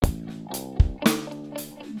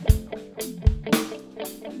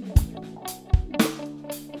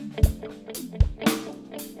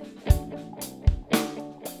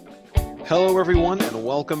everyone, and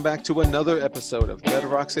welcome back to another episode of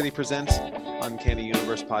Bedrock City Presents Uncanny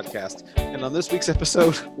Universe Podcast. And on this week's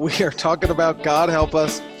episode, we are talking about, God help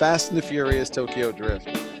us, Fast and the Furious Tokyo Drift.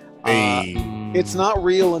 It's not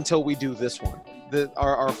real until we do this one.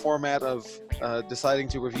 Our format of deciding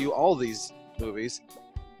to review all these movies,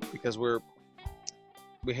 because we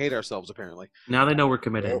hate ourselves apparently. Now they know we're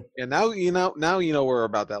committed. And now you know we're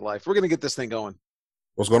about that life. We're gonna get this thing going.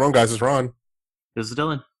 What's going on, guys? It's Ron. This is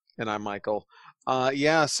Dylan. And I'm Michael.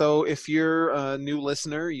 So if you're a new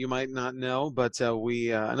listener, you might not know, but I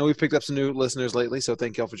know we've picked up some new listeners lately, so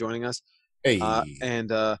thank you all for joining us. Hey.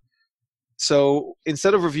 So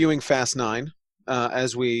instead of reviewing Fast 9,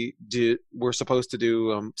 as we're supposed to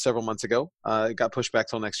do several months ago, it got pushed back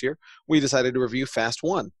till next year, we decided to review Fast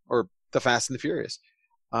 1, or The Fast and the Furious,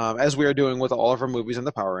 as we are doing with all of our movies in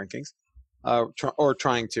the Power Rankings,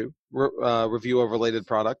 trying to review a related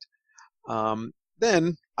product.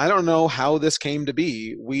 Then, I don't know how this came to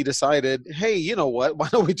be. We decided, hey, you know what? Why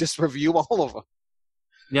don't we just review all of them?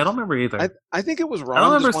 Yeah, I don't remember either. I think it was Ron. I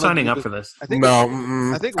don't remember signing up for this. I think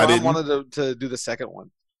Ron wanted to do the second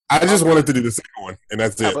one. I just wanted to do the second one, and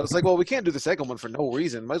that's it. But it's like, well, we can't do the second one for no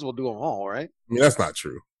reason. Might as well do them all, right? I mean, that's not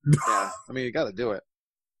true. Yeah, I mean, you got to do it.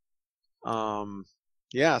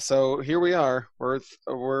 Yeah. So here we are. We're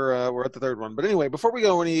at the third one. But anyway, before we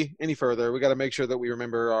go any further, we got to make sure that we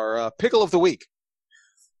remember our pickle of the week.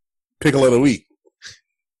 Pickle of the week.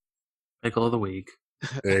 Pickle of the week.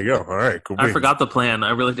 There you go. All right. Cool. I forgot the plan. I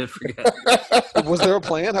really did forget. Was there a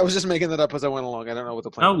plan? I was just making that up as I went along. I don't know what the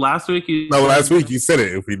plan was. Last week you said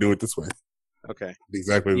it. If we do it this way. Okay.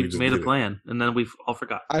 Exactly. You made a plan, and then we all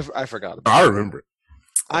forgot. I forgot. I remember it.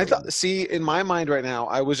 I thought. See, in my mind right now,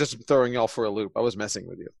 I was just throwing y'all for a loop. I was messing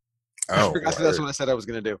with you. Oh, I forgot that's what I said I was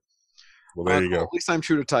going to do. Well, there you go. At least I'm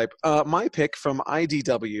true to type. My pick from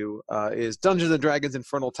IDW is Dungeons & Dragons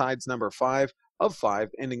Infernal Tides number 5 of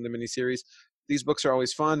 5, ending the miniseries. These books are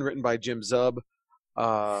always fun, written by Jim Zub.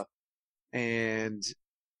 And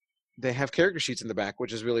they have character sheets in the back,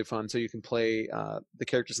 which is really fun, so you can play the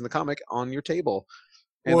characters in the comic on your table.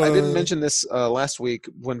 And I didn't mention this last week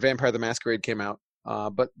when Vampire the Masquerade came out,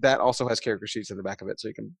 but that also has character sheets in the back of it, so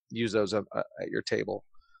you can use those at your table.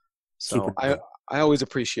 So I always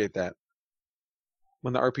appreciate that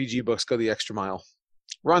when the RPG books go the extra mile.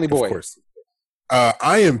 Ronnie Boy. Of course.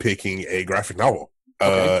 I am picking a graphic novel.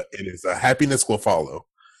 Okay. It is Happiness Will Follow.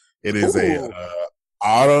 It is a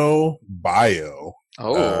auto bio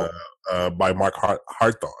by Mark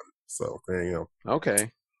Hawthorne. So there you go. Okay.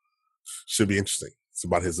 Should be interesting. It's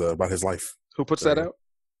about his life. Who puts that out?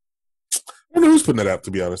 I don't know who's putting that out,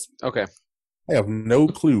 to be honest. Okay. I have no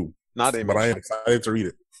clue. Not Image. But I am excited to read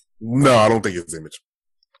it. No, I don't think it's Image.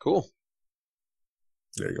 Cool.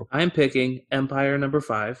 There you go. I'm picking Empire number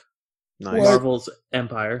 5. Nice. Marvel's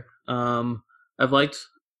Empire. I've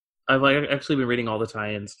actually been reading all the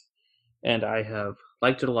tie-ins, and I have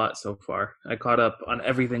liked it a lot so far. I caught up on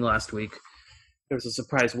everything last week. There was a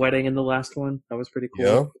surprise wedding in the last one. That was pretty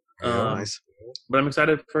cool. Yeah. Nice. But I'm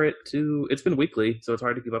excited for it to. It's been weekly, so it's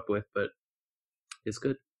hard to keep up with, but it's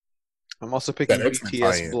good. I'm also picking That X-Men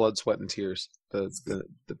BTS tie-in. Blood, Sweat, and Tears, the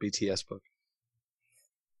BTS book.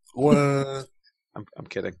 What? I'm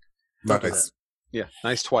kidding. Nice. Yeah,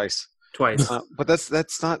 nice twice. Twice. But that's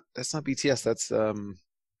not BTS. That's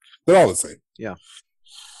They're all the same. yeah.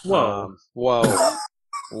 Whoa.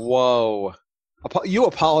 Whoa. You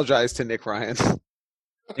apologize to Nick Ryan.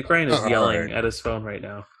 Nick Ryan is All yelling right. at his phone right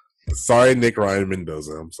now. Sorry, Nick Ryan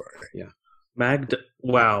Mendoza. I'm sorry.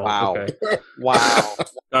 Wow. Wow. Okay. Wow.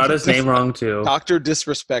 Got his name wrong too. Dr.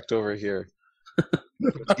 Disrespect over here.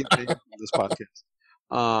 Get paid for this podcast.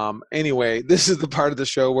 Anyway, this is the part of the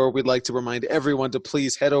show where we'd like to remind everyone to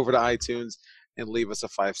please head over to iTunes and leave us a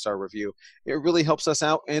 5-star review. It really helps us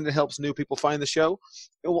out, and it helps new people find the show.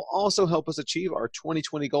 It will also help us achieve our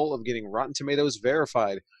 2020 goal of getting Rotten Tomatoes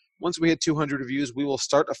verified. Once we hit 200 reviews, we will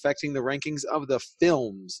start affecting the rankings of the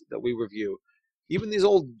films that we review, even these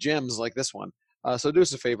old gems like this one. So do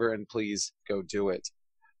us a favor and please go do it.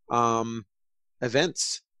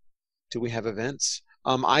 Events. Do we have events?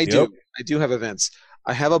 I do. I do have events.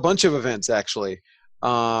 I have a bunch of events, actually.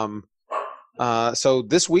 So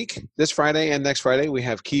this week, this Friday and next Friday, we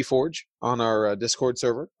have Keyforge on our Discord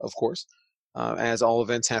server, of course, as all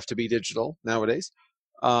events have to be digital nowadays.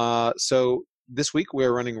 So this week,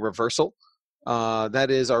 we're running Reversal. That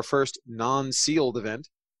is our first non-sealed event.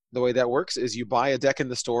 The way that works is you buy a deck in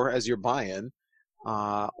the store as your buy-in,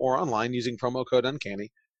 or online using promo code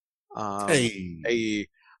Uncanny.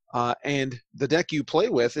 And the deck you play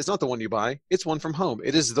with is not the one you buy. It's one from home.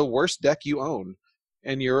 It is the worst deck you own,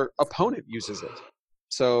 and your opponent uses it.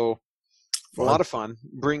 So A lot of fun.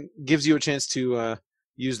 Gives you a chance to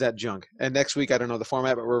use that junk. And next week, I don't know the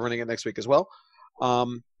format, but we're running it next week as well.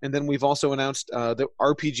 And then we've also announced that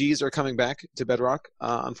RPGs are coming back to Bedrock.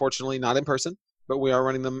 Unfortunately, not in person, but we are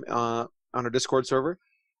running them on our Discord server,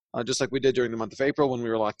 just like we did during the month of April when we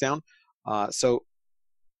were locked down. So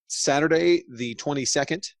Saturday, the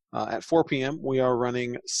 22nd, at 4 p.m., we are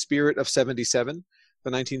running Spirit of 77,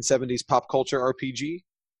 the 1970s pop culture RPG.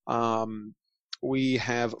 We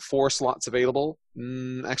have 4 slots available.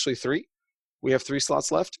 Actually, 3. We have 3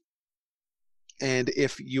 slots left. And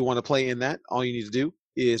if you want to play in that, all you need to do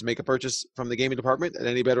is make a purchase from the gaming department at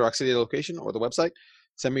any Bedrock City location or the website.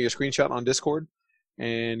 Send me your screenshot on Discord,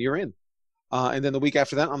 and you're in. And then the week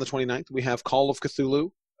after that, on the 29th, we have Call of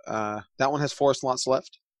Cthulhu. That one has 4 slots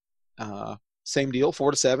left. Same deal,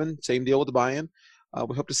 4 to 7. Same deal with the buy-in.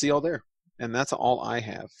 We hope to see you all there. And that's all I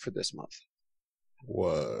have for this month.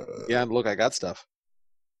 What? Yeah, look, I got stuff.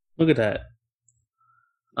 Look at that.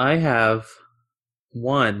 I have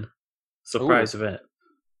one surprise event.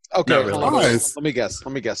 Okay, Not really. Nice. Let me guess.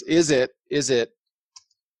 Is it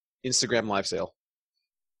Instagram live sale?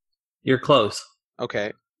 You're close.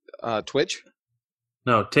 Okay. Twitch?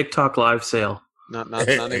 No, TikTok live sale. Not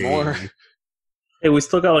anymore. Hey, we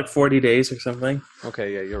still got like 40 days or something.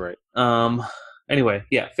 Okay, yeah, you're right. Anyway,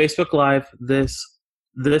 yeah, Facebook Live this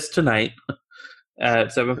tonight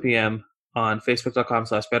at 7 p.m. on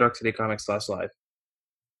facebook.com/bedrockcitycomics/live.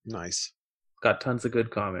 Nice. Got tons of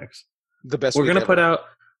good comics. The best. We're gonna ever. put out.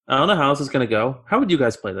 I don't know how this is gonna go. How would you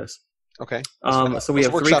guys play this? Okay. So we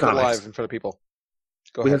have 3 workshop it comics. live in front of people.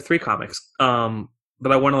 Go We ahead. have 3 comics.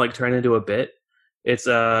 But I want to like turn into a bit. It's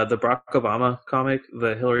the Barack Obama comic,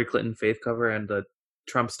 the Hillary Clinton faith cover, and the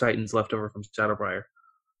Trump's Titans leftover from Shadowbriar.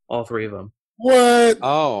 All 3 of them. What?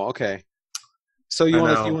 Oh, okay. So you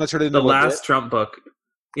want to turn it into the last Trump book?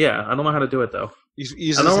 Yeah, I don't know how to do it though. I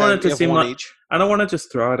don't want it to seem like each. I don't want to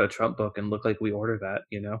just throw out a Trump book and look like we ordered that.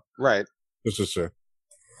 You know? Right. This is true.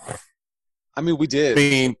 I mean, we did. I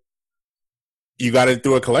mean, you got it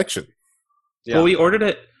through a collection. Yeah. Well, we ordered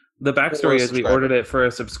it. The backstory is we subscriber. ordered it for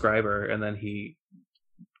a subscriber, and then he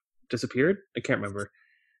disappeared. I can't remember.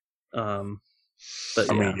 But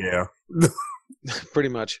I yeah. mean, yeah. Pretty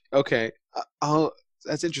much. Okay.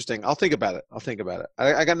 That's interesting. I'll think about it.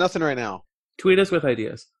 I got nothing right now. Tweet us with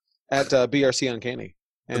ideas. At BRC Uncanny.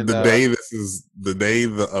 And the day this is the day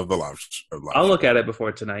of the live. I'll look at it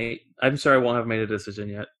before tonight. I'm sure I won't have made a decision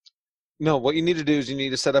yet. No, what you need to do is you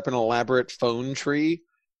need to set up an elaborate phone tree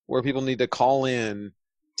where people need to call in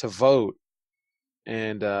to vote,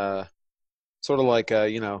 and sort of like a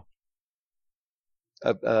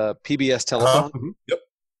PBS telethon. Yep.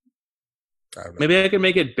 Maybe I can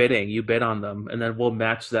make it bidding. You bid on them, and then we'll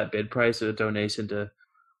match that bid price with a donation to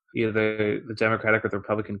either the Democratic or the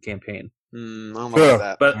Republican campaign. I don't know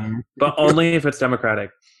about that. But only if it's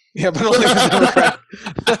Democratic. Yeah, but only if it's Democratic.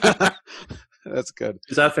 That's good.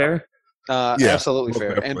 Is that fair? Yeah, absolutely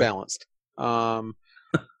fair and balanced.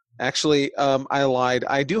 Actually, I lied.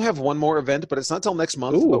 I do have one more event, but it's not till next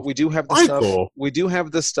month. But we do have the stuff. We do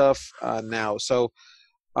have the stuff now. So,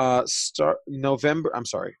 September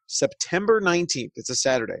 19th. It's a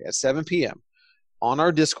Saturday at 7 p.m. on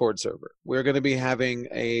our Discord server. We're going to be having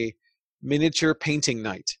a miniature painting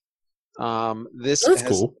night. That's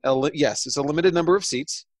cool. Yes, it's a limited number of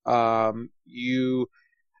seats. It's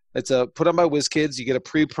put on by WizKids. You get a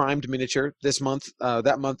pre-primed miniature this month.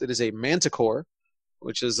 That month it is a Manticore,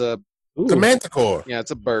 which is a Manticore. Yeah,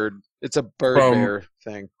 it's a bird. It's a bird bear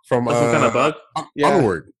thing. From some kind of bug.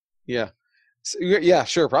 Onward. Yeah. So, yeah,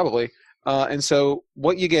 sure, probably. And so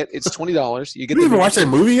what you get, it's $20. You get. You even watched that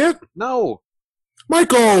movie yet? No.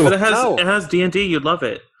 Michael. But it has D&D. You'd love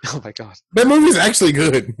it. Oh my god. That movie is actually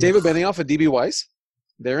good. David Benioff and DB Weiss,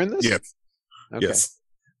 they're in this. Yes. Okay. Yes.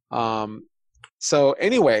 So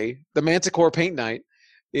anyway, the Manticore Paint Night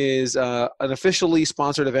is an officially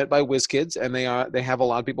sponsored event by WizKids, and they have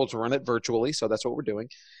allowed people to run it virtually, so that's what we're doing.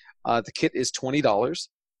 The kit is $20.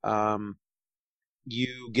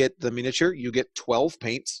 You get the miniature, you get 12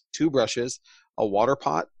 paints, 2 brushes, a water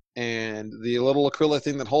pot, and the little acrylic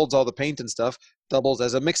thing that holds all the paint and stuff doubles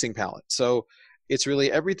as a mixing palette. So it's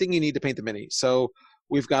really everything you need to paint the mini. So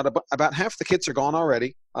we've got about half the kits are gone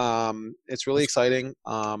already. It's really exciting.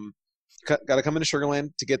 Got to come into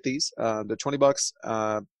Sugarland to get these. They're $20,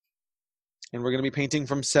 and we're going to be painting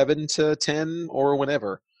from 7 to 10 or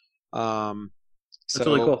whenever. That's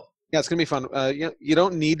really cool. Yeah, it's going to be fun. You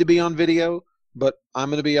don't need to be on video, but I'm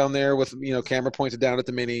going to be on there with camera pointed down at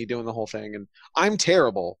the mini, doing the whole thing. And I'm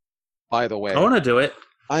terrible, by the way. I want to do it.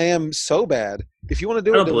 I am so bad. If you want to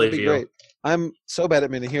do it, that would be great. I'm so bad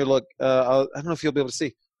at mini. Here, look. I don't know if you'll be able to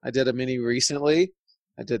see. I did a mini recently.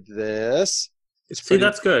 I did this. See,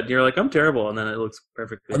 that's good. You're like, I'm terrible, and then it looks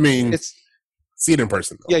perfect. I mean, it's see it in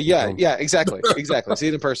person. Though. Yeah, exactly. See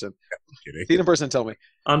it in person. See it in person and tell me.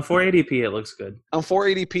 On 480p, it looks good. On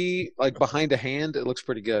 480p, like behind a hand, it looks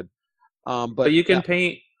pretty good. But you can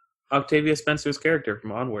paint Octavia Spencer's character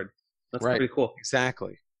from Onward. That's pretty cool.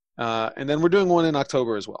 Exactly. And then we're doing one in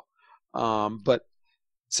October as well. But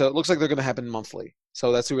so it looks like they're going to happen monthly.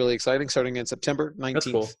 So that's really exciting, starting in September 19th.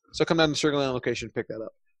 That's cool. So come down to Sugarland location to pick that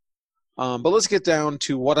up. But let's get down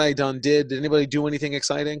to what I did. Did anybody do anything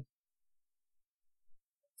exciting?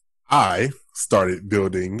 I started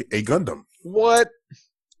building a Gundam. What?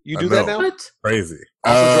 You do that now? What? Crazy.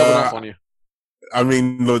 Off on you. I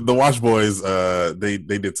mean, the Wash Boys, they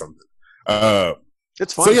did something.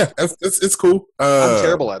 It's fun. So yeah, it's cool. I'm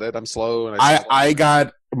terrible at it. I'm slow. And I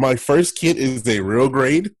got my first kit is a real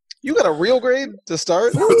grade. You got a real grade to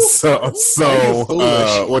start? so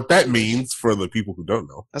what that means for the people who don't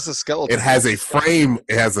know, that's a skeleton. It has a frame.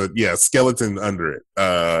 It has a skeleton under it,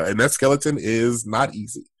 and that skeleton is not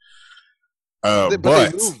easy. But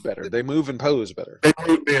they move better. They move and pose better.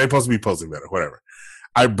 They're supposed to be posing better. Whatever.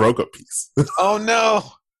 I broke a piece. Oh no!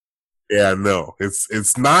 Yeah, no,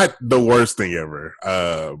 it's not the worst thing ever.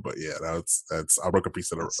 But yeah, that's I broke a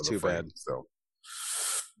piece of the too frame, bad. So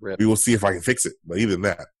Rip. We will see if I can fix it. But even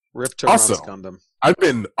that. Rip to also, Gundam. I've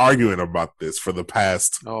been arguing about this for the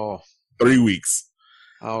past 3 weeks.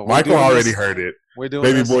 Oh, Michael already heard it. We're doing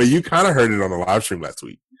Baby boy, you kind of heard it on the live stream last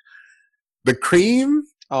week. The cream.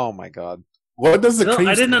 Oh my god. What does the cream?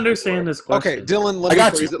 I didn't understand this question. Okay, Dylan. I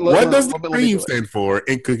got you. What does the cream stand for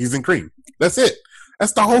in Cookies and Cream? That's it.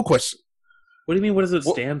 That's the whole question. What do you mean? What does it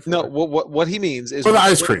stand for? No. What he means is for the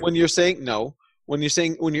ice cream. When you're saying when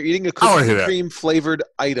you're eating a cookies and cream flavored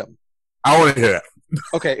item. I want to hear that.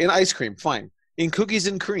 Okay, in ice cream, fine. In cookies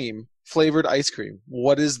and cream flavored ice cream,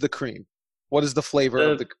 what is the cream? What is the flavor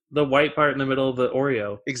of the white part in the middle of the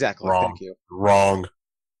Oreo? Exactly. Wrong. Thank you. Wrong.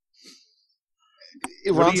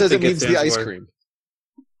 Ron says it means the ice cream.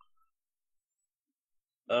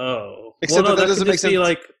 Oh, except that doesn't make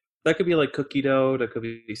sense. That could be like cookie dough. That could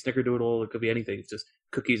be snickerdoodle. It could be anything. It's just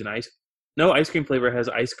cookies and ice. No ice cream flavor has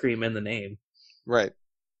ice cream in the name. Right.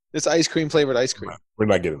 It's ice cream flavored ice cream. We're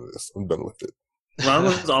not getting this. I'm done with it. Ron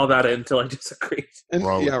was all about it until I disagreed.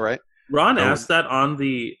 Yeah, right. Ron asked that on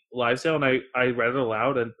the live sale, and I read it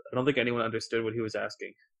aloud, and I don't think anyone understood what he was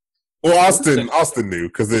asking. Well, Austin knew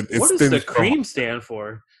because it. What does the cream stand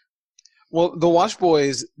for? Well, the Wash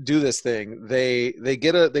Boys do this thing. They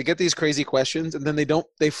get these crazy questions, and then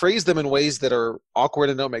they phrase them in ways that are awkward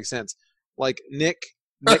and don't make sense. Like Nick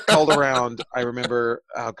called around. I remember,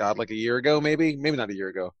 like a year ago, maybe not a year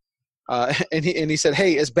ago, and he said,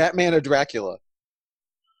 "Hey, is Batman a Dracula?"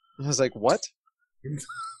 I was like, "What?"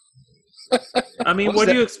 I mean, what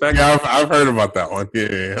do you expect? Yeah, I've heard about that one.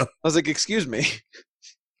 Yeah. I was like, "Excuse me,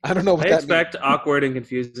 I don't know what I that expect means." Awkward and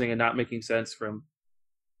confusing and not making sense from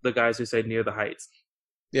the guys who say Near the Heights.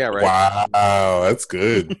 Yeah, right. Wow, that's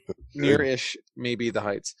good. Near-ish, maybe the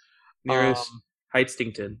Heights. Near-ish,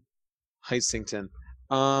 Heightstington. Heightstington.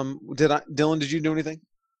 Dylan, did you do anything?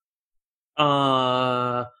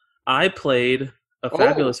 I played a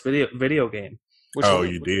fabulous video game.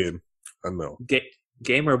 You did. I know.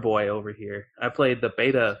 Gamer boy over here. I played the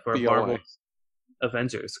beta for Marvel's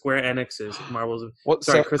Avengers. Square Enix's Marvel's.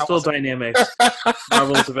 Crystal Dynamics.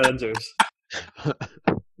 Marvel's Avengers.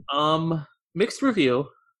 Mixed review.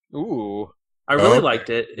 Ooh. I really liked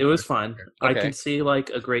it. It was fun. Okay. I can see like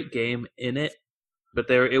a great game in it, but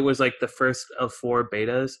it was like the first of 3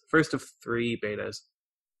 betas,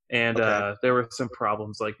 and there were some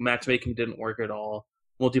problems. Like matchmaking didn't work at all.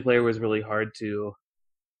 Multiplayer was really hard to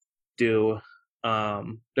do.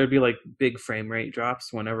 There'd be like big frame rate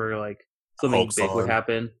drops whenever like something Hulk's big would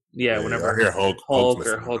happen. Yeah, whenever I hear Hulk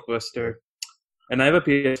or Hulkbuster. And I have a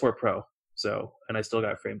PS4 Pro, and I still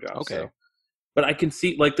got frame drops. Okay. But I can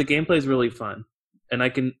see like the gameplay is really fun, and I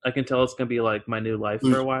can tell it's gonna be like my new life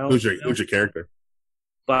for a while. Who's your character?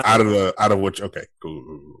 Black out of which? Okay,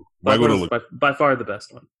 cool. Black Widow by far the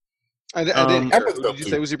best one. I didn't. What did you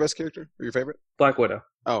say was your best character or your favorite? Black Widow.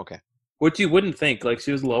 Oh, okay. Which you wouldn't think. Like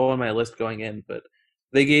she was low on my list going in, but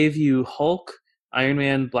they gave you Hulk, Iron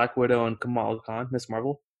Man, Black Widow, and Kamala Khan, Miss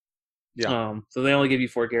Marvel. Yeah. So they only gave you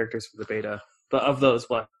 4 characters for the beta, but of those,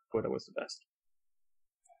 Black Widow was the best.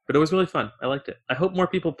 But it was really fun. I liked it. I hope more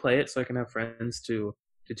people play it so I can have friends to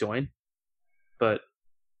join. But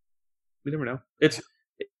we never know.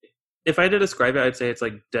 If I had to describe it, I'd say it's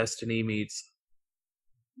like Destiny meets.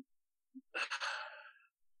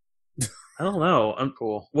 I don't know. I'm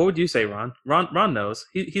cool. What would you say, Ron? Ron knows.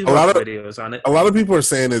 He's watched videos on it. A lot of people are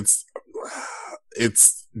saying it's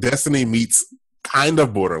Destiny meets kind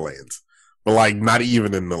of Borderlands, but like not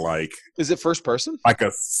even in the like. Is it first person? Like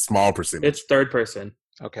a small percentage. It's third person.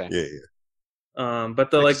 Okay. Yeah.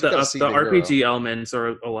 But the RPG elements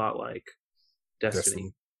are a lot like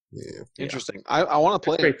Destiny. Yeah. Interesting. I want to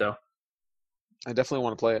play it. Great though. I definitely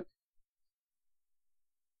want to play it.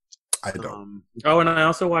 I don't. And I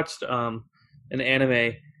also watched an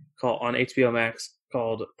anime on HBO Max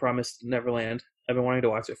called Promised Neverland. I've been wanting to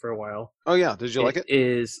watch it for a while. Oh yeah, did you like it? It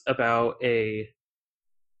is about an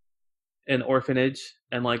orphanage,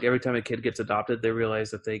 and like every time a kid gets adopted, they realize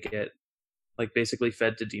that they get like basically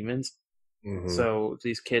fed to demons. Mm-hmm. So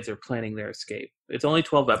these kids are planning their escape. It's only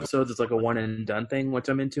 12 episodes. It's like a one and done thing, which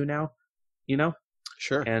I'm into now. You know?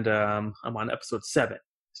 Sure. And I'm on episode 7,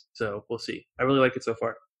 so we'll see. I really like it so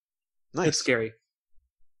far. Nice. It's scary.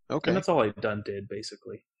 Okay. And that's all I done did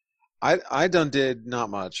basically. I done did not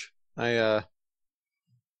much. I've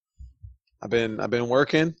been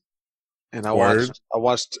working, and I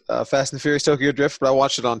watched Fast and Furious Tokyo Drift, but I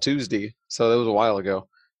watched it on Tuesday, so that was a while ago.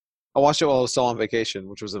 I watched it while I was still on vacation,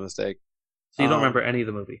 which was a mistake. So you don't remember any of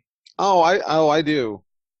the movie? I do,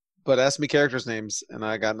 but ask me characters' names, and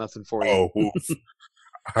I got nothing for you. Oh,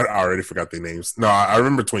 I already forgot their names. No, I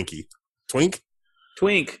remember Twinkie. Twink.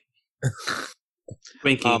 Twinkie.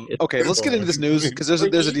 Okay, let's get into this news because there's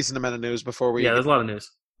a decent amount of news before we. Yeah, there's a lot of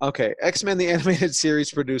news. Okay, X-Men the Animated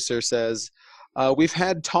Series producer says, "We've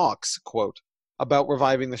had talks, quote, about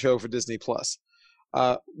reviving the show for Disney Plus.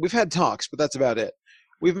 We've had talks, but that's about it.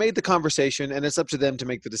 We've made the conversation, and it's up to them to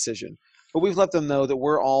make the decision. But we've let them know that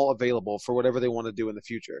we're all available for whatever they want to do in the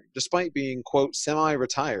future, despite being, quote,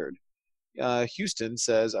 semi-retired." Houston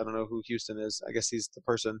says, I don't know who Houston is. I guess he's the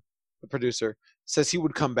producer, says he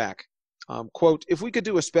would come back. Quote, "If we could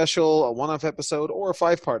do a special, a one-off episode, or a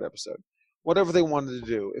 5-part episode, whatever they wanted to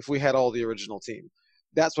do, if we had all the original team,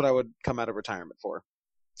 that's what I would come out of retirement for.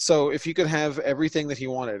 So if he could have everything that he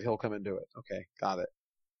wanted, he'll come and do it." Okay, got it.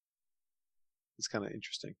 It's kind of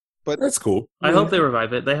interesting. But that's cool. I hope they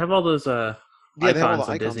revive it. They have all those icons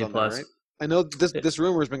on Disney Plus. Right? I know this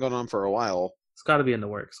rumor has been going on for a while. It's got to be in the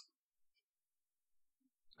works.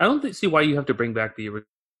 I don't see why you have to bring back the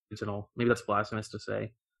original. Maybe that's blasphemous to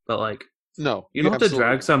say, but like, no, you don't have to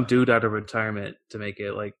drag some dude out of retirement to make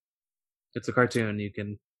it. Like, it's a cartoon. You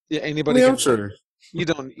can. Yeah, anybody. I'm sure. You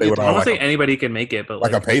don't. I don't say anybody can make it, but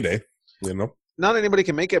like a Payday, you know. Not anybody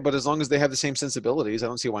can make it, but as long as they have the same sensibilities, I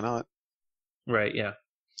don't see why not. Right. Yeah.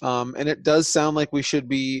 And it does sound like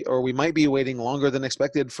we might be waiting longer than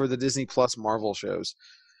expected for the Disney Plus Marvel shows.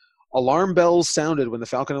 Alarm bells sounded when the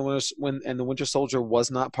Falcon and the Winter Soldier was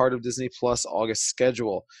not part of Disney Plus August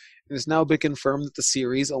schedule. It has now been confirmed that the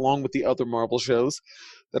series, along with the other Marvel shows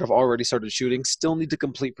that have already started shooting, still need to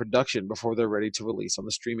complete production before they're ready to release on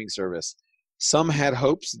the streaming service. Some had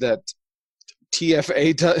hopes that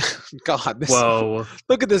Whoa.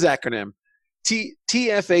 Look at this acronym.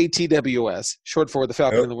 TFATWS, short for the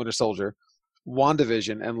Falcon and the Winter Soldier,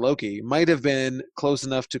 WandaVision, and Loki might have been close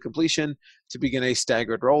enough to completion to begin a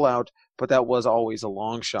staggered rollout, but that was always a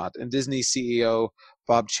long shot. And Disney CEO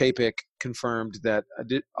Bob Chapek confirmed that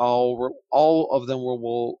all of them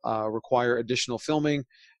will require additional filming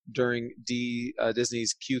during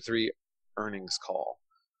Disney's Q3 earnings call.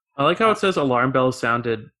 I like how it says alarm bells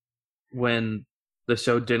sounded when the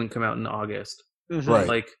show didn't come out in August. Mm-hmm. Right.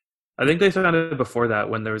 Like, I think they sounded before that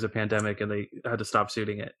when there was a pandemic and they had to stop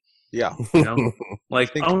shooting it. Yeah. You know?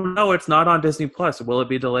 Like, oh no, it's not on Disney Plus. Will it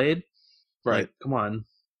be delayed? Right. Like, come on.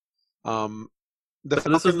 This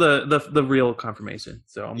is the real confirmation.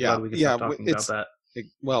 So I'm glad we can stop talking about that.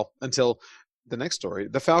 Well, until the next story.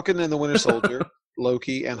 The Falcon and the Winter Soldier,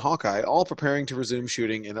 Loki, and Hawkeye all preparing to resume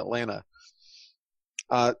shooting in Atlanta.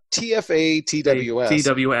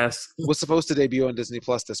 TFATWS was supposed to debut on Disney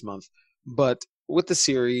Plus this month, but with the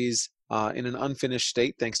series in an unfinished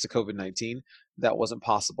state thanks to COVID-19, that wasn't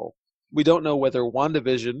possible. We don't know whether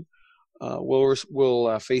WandaVision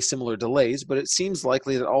will face similar delays, but it seems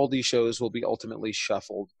likely that all these shows will be ultimately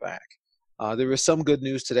shuffled back. There is some good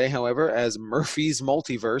news today, however, as Murphy's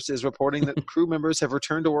Multiverse is reporting that crew members have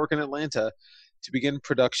returned to work in Atlanta to begin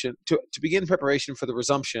production to begin preparation for the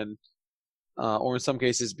resumption, or in some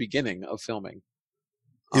cases, beginning of filming.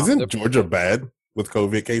 Isn't Georgia bad with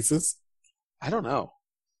COVID cases? I don't know.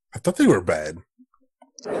 I thought they were bad.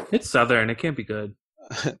 It's southern. It can't be good.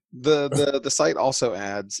 The site also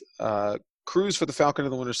adds crews for the Falcon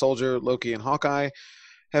and the Winter Soldier, Loki, and Hawkeye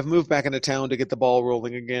have moved back into town to get the ball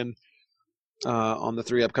rolling again on the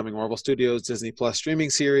 3 upcoming Marvel Studios Disney Plus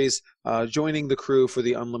streaming series, joining the crew for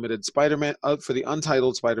the Unlimited Spider-Man for the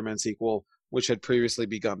untitled Spider-Man sequel, which had previously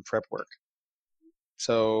begun prep work.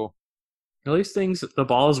 So At least the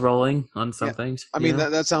ball is rolling on some things. I mean,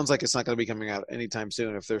 that sounds like it's not going to be coming out anytime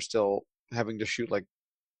soon if they're still having to shoot like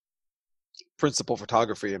principal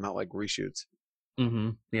photography and not like reshoots. Mm-hmm.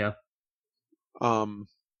 Yeah.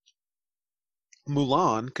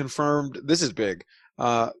 Mulan confirmed. This is big.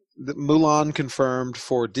 Mulan confirmed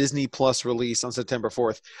for Disney Plus release on September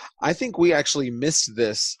 4th. I think we actually missed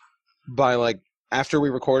this by like after we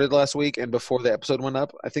recorded last week and before the episode went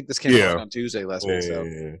up. I think this came out on Tuesday last week. So,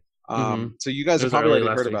 so you guys have probably already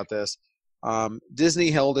heard about this.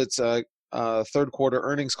 Disney held its third quarter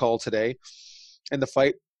earnings call today, and the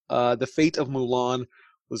fate of Mulan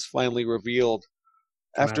was finally revealed.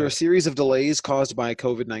 After a series of delays caused by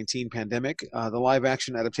COVID-19 pandemic, the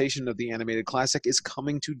live-action adaptation of the animated classic is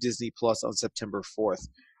coming to Disney Plus on September 4th.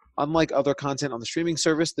 Unlike other content on the streaming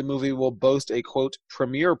service, the movie will boast a, quote,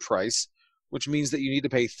 premiere price, which means that you need to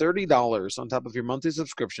pay $30 on top of your monthly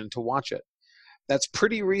subscription to watch it. That's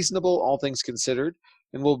pretty reasonable, all things considered,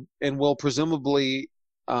 and will presumably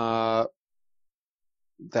that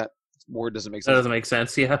word doesn't make sense. That doesn't make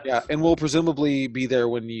sense, yeah. Yeah, and will presumably be there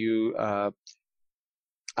when you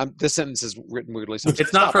this sentence is written weirdly. So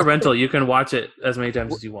it's not for rental. You can watch it as many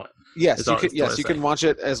times as you want. Yes, you can watch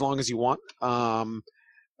it as long as you want.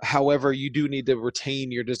 However, you do need to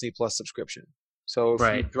retain your Disney Plus subscription. So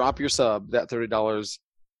if you drop your sub, that $30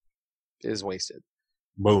 is wasted.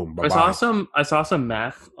 Boom. Bye-bye. I saw some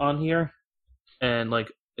math on here, and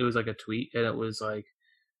like it was like a tweet, and it was like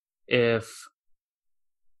if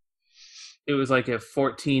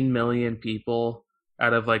 14 million people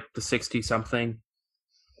out of like the 60 something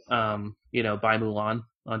buy Mulan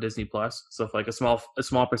on Disney Plus. So if like a small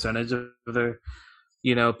percentage of their,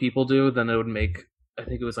 people do, then it would make, I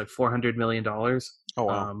think it was like $400 million. Oh,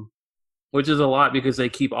 wow. Which is a lot because they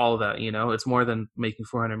keep all of that, it's more than making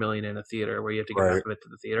 $400 million in a theater where you have to get half of it to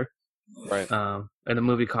the theater. Right. And the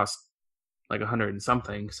movie costs like 100 and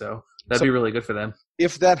something. So that'd be really good for them.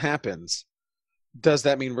 If that happens, does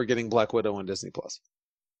that mean we're getting Black Widow on Disney Plus?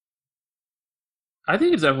 I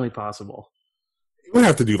think it's definitely possible. It would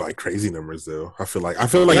have to do like crazy numbers though. I feel like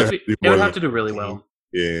it would have to do really well.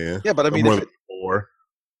 Yeah. Yeah, but I mean,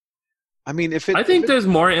 I think there's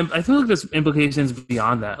more. I feel like there's implications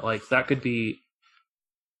beyond that. Like that could be,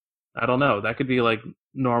 I don't know. That could be like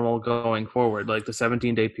normal going forward. Like the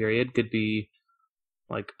 17-day period could be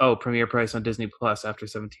like, premiere price on Disney Plus after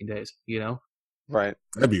 17 days. Right.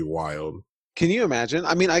 That'd be wild. Can you imagine?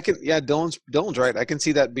 I mean, I can. Yeah, Dylan's right. I can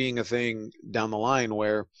see that being a thing down the line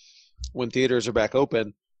where, when theaters are back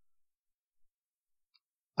open,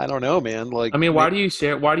 I don't know, man. Like, I mean, why do you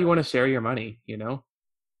want to share your money?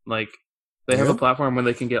 Like they have a platform where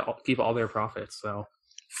they can keep all their profits. So,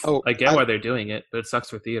 I get why they're doing it, but it sucks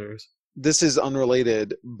for theaters. This is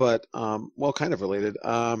unrelated, but kind of related.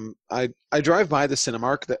 I drive by the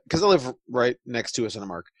Cinemark because I live right next to a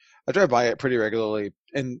Cinemark. I drive by it pretty regularly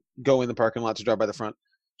and go in the parking lot to drive by the front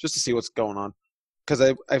just to see what's going on.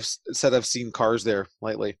 Because I've said I've seen cars there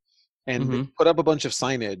lately, and they put up a bunch of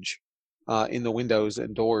signage in the windows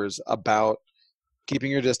and doors about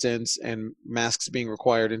keeping your distance and masks being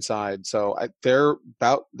required inside. So they're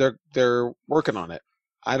working on it.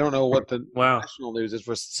 I don't know what the national news is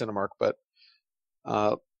for Cinemark, but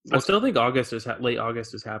I still think late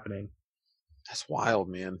August is happening. That's wild,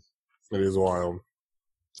 man. It is wild.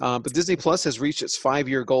 But Disney Plus has reached its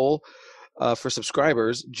 5-year goal for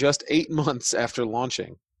subscribers just 8 months after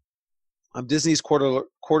launching. Disney's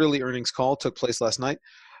quarterly earnings call took place last night,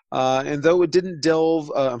 and though it didn't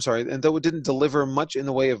deliver much in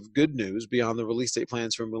the way of good news beyond the release date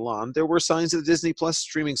plans for Mulan, there were signs that the Disney Plus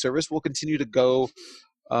streaming service will continue to go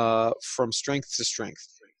from strength to strength.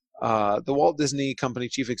 The Walt Disney Company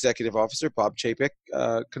Chief Executive Officer Bob Chapek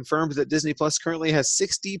confirmed that Disney Plus currently has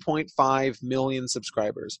 60.5 million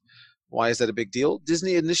subscribers. Why is that a big deal?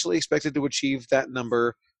 Disney initially expected to achieve that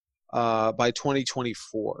number by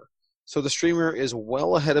 2024. So the streamer is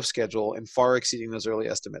well ahead of schedule and far exceeding those early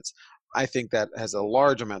estimates. I think that has a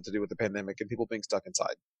large amount to do with the pandemic and people being stuck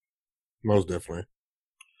inside. Most definitely.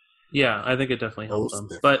 Yeah, I think it definitely helped them.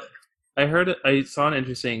 But I saw an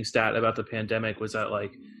interesting stat about the pandemic was that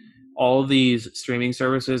like all these streaming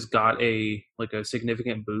services got a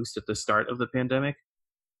significant boost at the start of the pandemic,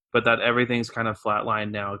 but that everything's kind of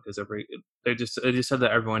flatlined now because they just said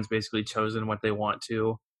that everyone's basically chosen what they want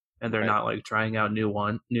to, and they're not like trying out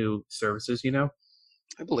new services, I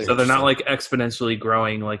believe so. They're not like exponentially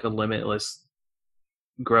growing like a limitless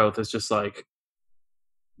growth. It's just like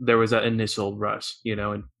there was that initial rush,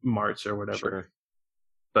 in March or whatever. Sure.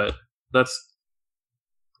 But that's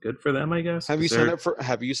good for them, I guess. Have you signed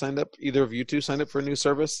up? Either of you two signed up for a new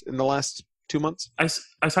service in the last 2 months? I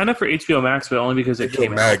signed up for HBO Max, but only because it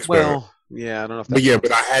came out. Well, Yeah, I don't know if that's...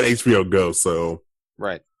 But I had HBO Go, so...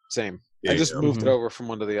 Right, same. I just moved it over from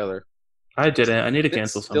one to the other. I didn't. I need to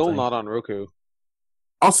cancel something. Still not on Roku.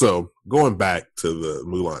 Also, going back to the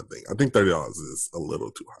Mulan thing, I think $30 is a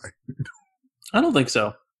little too high. I don't think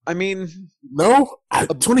so. I mean... No?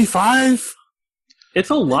 25? It's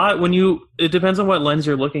a lot when you... It depends on what lens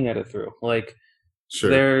you're looking at it through. Like,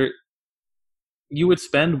 sure. You would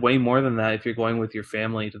spend way more than that if you're going with your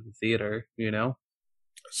family to the theater, you know?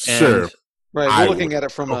 Sure. Right, we're looking at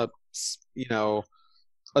it from a,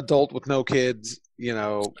 adult with no kids,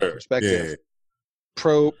 perspective. Yeah.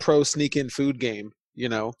 Pro sneak-in food game,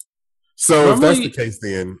 So normally, if that's the case,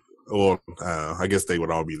 then, I guess they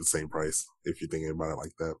would all be the same price if you're thinking about it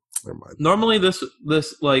like that. Never mind. Normally, this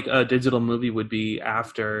like a digital movie would be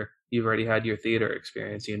after you've already had your theater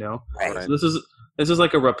experience, Right. So this is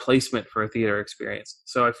like a replacement for a theater experience.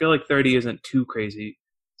 So I feel like 30 isn't too crazy,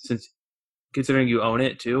 since considering you own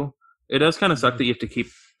it too. It does kind of suck that you have to keep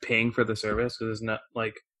paying for the service because it's not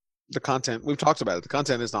like the content we've talked about it. The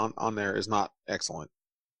content is on there is not excellent.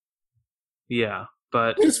 Yeah,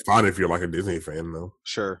 but it's fine if you're like a Disney fan, though.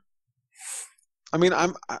 Sure. I mean,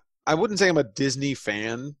 I wouldn't say I'm a Disney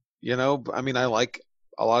fan. I mean, I like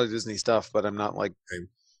a lot of Disney stuff, but I'm not like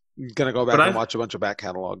gonna go back and watch a bunch of back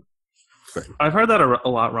catalog. I've heard that a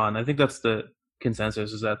lot, Ron. I think that's the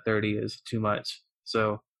consensus, is that 30 is too much.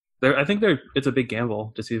 So I think it's a big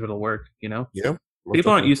gamble to see if it'll work. Yeah.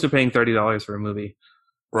 People aren't used to paying $30 for a movie.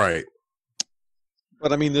 Right.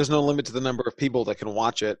 But I mean, there's no limit to the number of people that can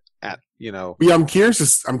watch it at, Yeah, I'm curious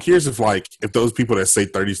if those people that say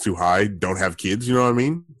 30 is too high don't have kids, you know what I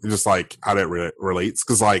mean? Just like how that relates.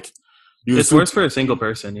 Because it's worse for a single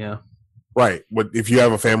person, yeah. Right. But if you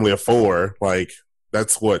have a family of 4,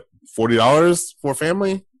 that's what, $40 for a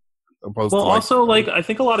family? Also, I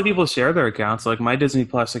think a lot of people share their accounts. Like, my Disney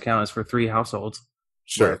Plus account is for 3 households.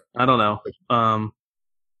 Sure. I don't know.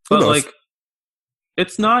 But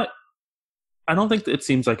it's not. I don't think it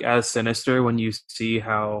seems like as sinister when you see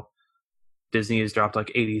how Disney has dropped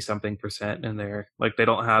 80-something% in there. Like, they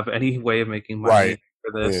don't have any way of making money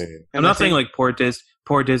for this. Yeah. I'm not saying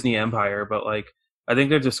poor Disney Empire, but I think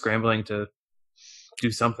they're just scrambling to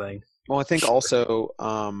do something. Well, I think also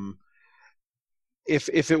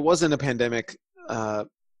if it wasn't a pandemic,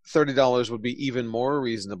 $30 would be even more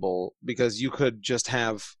reasonable, because you could just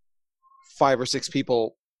have 5 or 6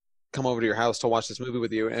 people come over to your house to watch this movie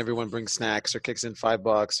with you, and everyone brings snacks or kicks in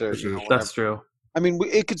 $5 or That's true. I mean,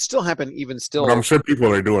 it could still happen even still. But I'm sure people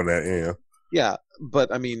are doing that. Yeah. Yeah,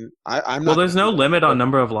 but I mean, I'm not. Well, there's no limit on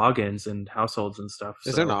number of logins and households and stuff.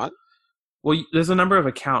 Is there not? Well, there's a number of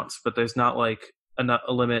accounts, but there's not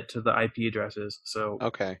a limit to the IP addresses. So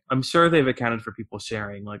okay, I'm sure they've accounted for people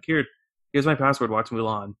sharing. Here's my password. Watch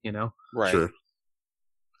Mulan. Right. Sure.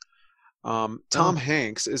 Tom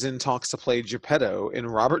Hanks is in talks to play Geppetto in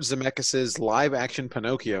Robert Zemeckis' live-action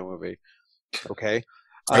Pinocchio movie. Okay.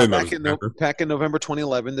 Back in November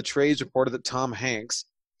 2011, the trades reported that Tom Hanks,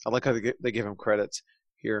 I like how they give him credits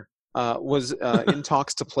here, was in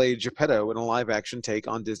talks to play Geppetto in a live-action take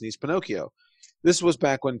on Disney's Pinocchio. This was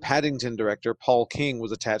back when Paddington director Paul King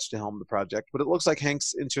was attached to helm the project, but it looks like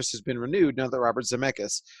Hanks' interest has been renewed now that Robert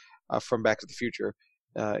Zemeckis from Back to the Future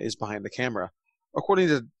is behind the camera. According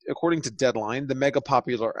to Deadline, the mega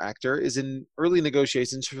popular actor is in early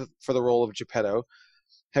negotiations for the role of Geppetto,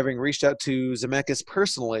 having reached out to Zemeckis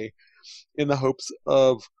personally in the hopes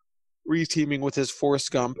of reteaming with his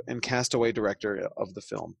Forrest Gump and Castaway director of the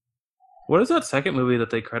film. What is that second movie that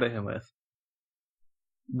they credit him with?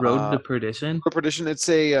 Road to Perdition? Road to Perdition. It's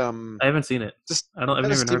a I haven't seen it. I've never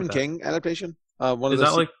heard Stephen King adaptation.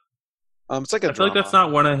 It's like a I feel like that's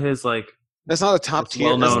not one of his That's not a top tier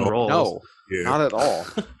well-known roles. No, not at all.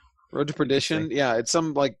 Road to Perdition. Yeah, it's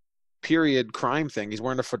some period crime thing. He's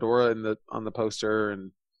wearing a fedora on the poster,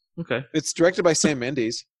 and okay, it's directed by Sam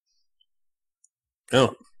Mendes.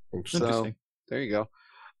 Oh, so there you go.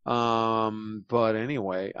 But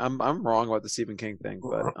anyway, I'm wrong about the Stephen King thing,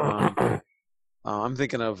 but I'm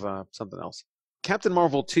thinking of something else. Captain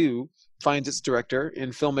Marvel 2 finds its director in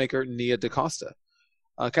filmmaker Nia DaCosta.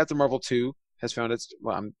 Captain Marvel 2 has found its...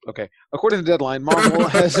 According to Deadline, Marvel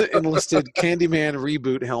has enlisted Candyman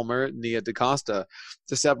reboot helmer Nia DaCosta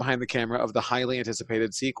to step behind the camera of the highly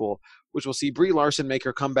anticipated sequel, which will see Brie Larson make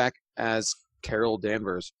her comeback as Carol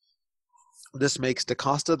Danvers. This makes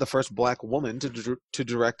DaCosta the first black woman to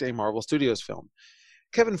direct a Marvel Studios film.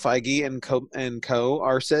 Kevin Feige and co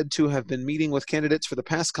are said to have been meeting with candidates for the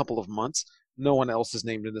past couple of months. No one else is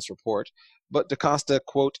named in this report, but DaCosta,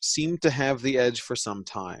 quote, seemed to have the edge for some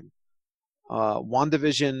time.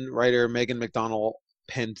 WandaVision writer Megan McDonnell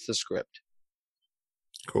penned the script.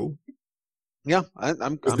 Cool. Yeah,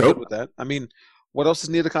 I'm good with that. I mean, what else has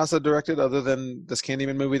Nia DaCosta directed other than this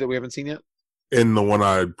Candyman movie that we haven't seen yet? And the one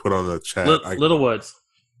I put on the chat, Little Woods.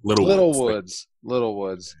 Little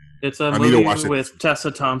Woods. It's a movie with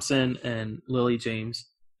Tessa Thompson and Lily James.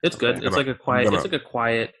 It's good. It's like a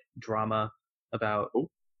quiet drama about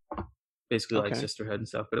basically like sisterhood and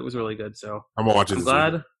stuff. But it was really good. So I'm gonna watch it. I'm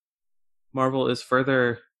glad Marvel is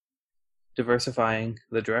further diversifying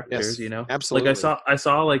the directors. Yes, absolutely. Like I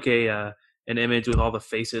saw like an image with all the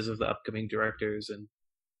faces of the upcoming directors, and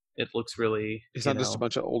it looks really. It's not just a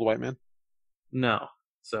bunch of old white men. No.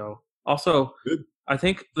 So also, I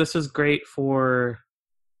think this is great for.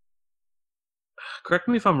 Correct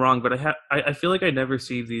me if I'm wrong, but I feel like I never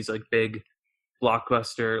see these like big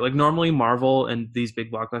blockbuster. Like normally Marvel and these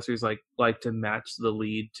big blockbusters like to match the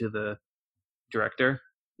lead to the director.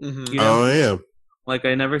 Mm-hmm. You know? Oh yeah. Like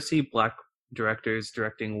I never see black directors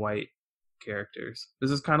directing white characters. This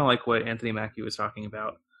is kind of like what Anthony Mackie was talking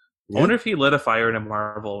about. Yeah. I wonder if he lit a fire in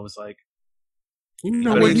Marvel and was like, he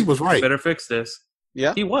was right. Better fix this.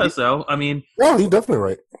 Yeah, he was though. I mean, well, he's definitely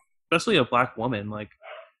right. Especially a black woman. Like,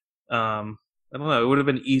 I don't know. It would have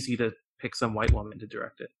been easy to pick some white woman to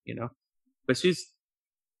direct it, you know. But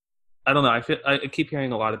I don't know. I keep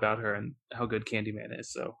hearing a lot about her and how good Candyman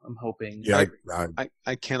is. So I'm hoping. Yeah,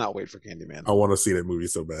 I cannot wait for Candyman. I want to see that movie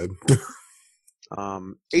so bad.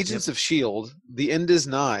 Agents of S.H.I.E.L.D. The end is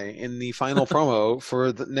nigh in the final promo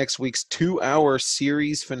for the next week's 2-hour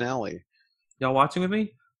series finale. Y'all watching with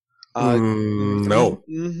me? No.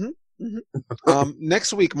 Mm-hmm. Mm-hmm.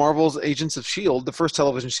 Next week, Marvel's Agents of S.H.I.E.L.D., the first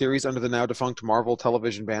television series under the now-defunct Marvel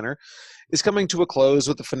Television banner, is coming to a close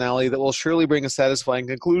with the finale that will surely bring a satisfying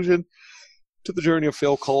conclusion to the journey of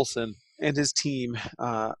Phil Coulson and his team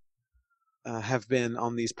have been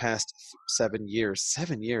on these past 7 years.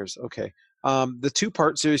 7 years, okay. The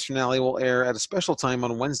 2-part series finale will air at a special time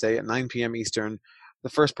on Wednesday at 9 p.m. Eastern, the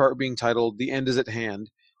first part being titled The End is at Hand,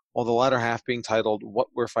 while the latter half being titled What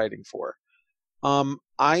We're Fighting For.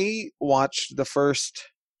 I watched the first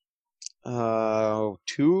 3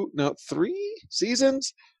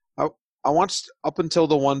 seasons. I watched up until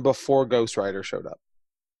the one before Ghost Rider showed up.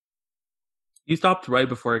 You stopped right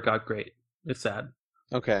before it got great. It's sad.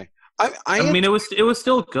 Okay. I mean, it was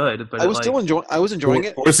still good, but I was enjoying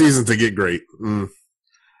it. 4 seasons to get great.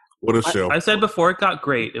 What a show! I said before it got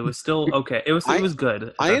great. It was still okay. It was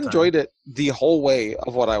good. I enjoyed it the whole way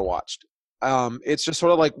of what I watched. It's just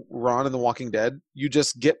sort of like Ron in The Walking Dead. You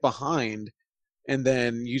just get behind, and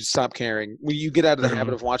then you stop caring. When you get out of the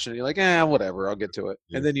habit of watching it, you're like, whatever, I'll get to it,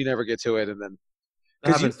 and then you never get to it, and then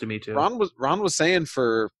that happens to me too. Ron was saying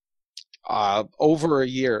for over a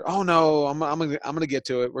year, oh no, I'm gonna get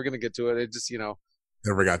to it. We're gonna get to it. It just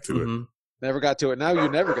never got to it. Never got to it. Now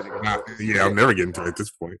you're never gonna get to it. Yeah, I'm never getting to it at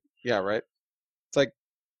this point. Yeah, right. It's like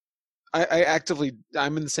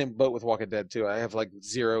I'm in the same boat with Walking Dead too. I have like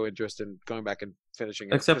zero interest in going back and finishing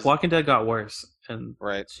it. Except Walking Dead got worse and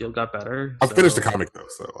right. S.H.I.E.L.D. got better. I finished the comic though,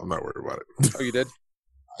 so I'm not worried about it. Oh, you did?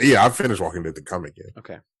 Yeah, I finished Walking Dead the comic. Yeah.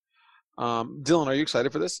 Okay. Dylan, are you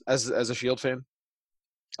excited for this as a S.H.I.E.L.D. fan?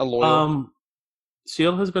 A loyal.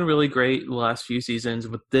 S.H.I.E.L.D. has been really great the last few seasons,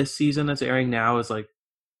 but this season that's airing now is like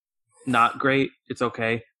not great. It's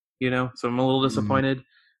okay, so I'm a little disappointed.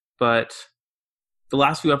 But the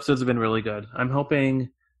last few episodes have been really good. I'm hoping,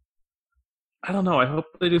 I don't know, I hope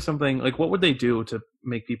they do something, like what would they do to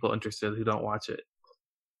make people interested who don't watch it?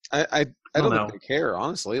 I don't think they care,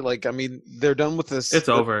 honestly. Like, I mean, they're done with this. It's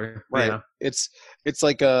over. Right. Yeah. It's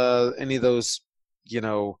like any of those,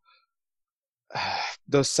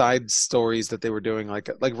 those side stories that they were doing, like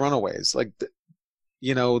Runaways, like,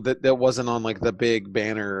 that wasn't on like the big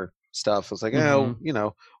banner stuff. It was like,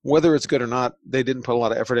 whether it's good or not, they didn't put a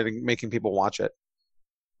lot of effort in making people watch it.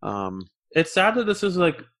 It's sad that this is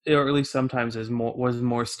like, or at least sometimes was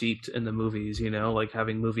more steeped in the movies, like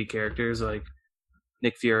having movie characters like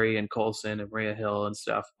Nick Fury and Coulson and Maria Hill and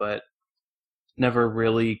stuff, but never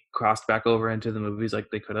really crossed back over into the movies like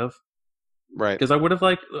they could have. Right. Because I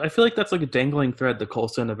feel like that's like a dangling thread, the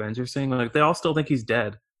Coulson Avengers thing. Like they all still think he's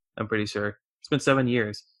dead. I'm pretty sure. It's been 7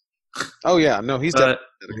 years. Oh yeah, no, he's dead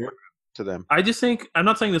to them. I just think, I'm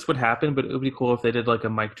not saying this would happen, but it would be cool if they did like a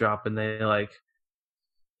mic drop and they like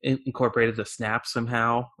incorporated the snap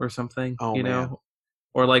somehow or something. Man.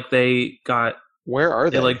 Or like they got. Where are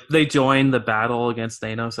they? Like they joined the battle against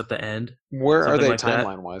Thanos at the end. Where are they like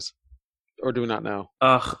timeline wise, or do we not know?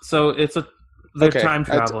 So they're time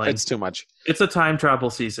traveling. It's too much. It's a time travel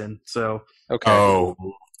season. So okay. Oh.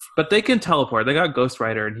 But they can teleport. They got Ghost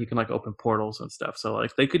Rider, and he can like open portals and stuff. So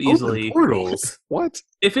like they could easily portals. What?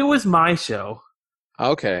 If it was my show?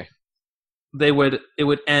 Okay. it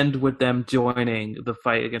would end with them joining the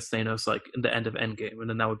fight against Thanos, like in the end of Endgame, and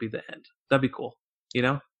then that would be the end. That'd be cool, you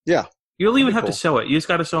know? Yeah. You don't even have cool. to show it. You just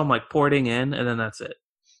got to show them like porting in, and then that's it.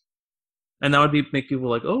 And that would make people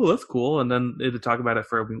like, oh, that's cool, and then they'd talk about it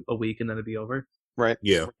for a week, and then it'd be over. Right.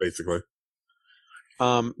 Yeah, basically.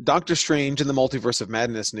 Doctor Strange in the Multiverse of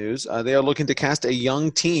Madness news. They are looking to cast a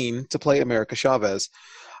young teen to play America Chavez.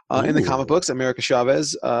 In the comic books, America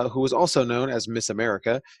Chavez, who is also known as Miss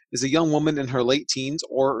America, is a young woman in her late teens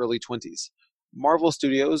or early 20s. Marvel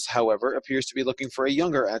Studios, however, appears to be looking for a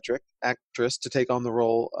younger actress to take on the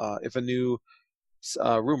role if a new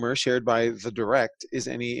rumor shared by The Direct is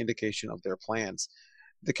any indication of their plans.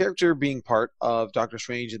 The character being part of Doctor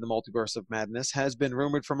Strange in the Multiverse of Madness has been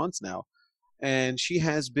rumored for months now, and she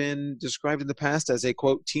has been described in the past as a,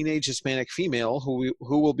 quote, teenage Hispanic female who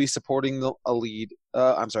will be supporting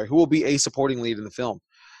a supporting lead in the film.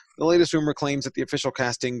 The latest rumor claims that the official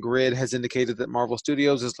casting grid has indicated that Marvel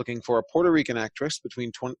Studios is looking for a Puerto Rican actress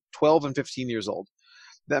between 12 and 15 years old.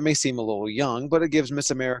 That may seem a little young, but it gives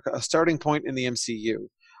Miss America a starting point in the MCU,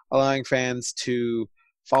 allowing fans to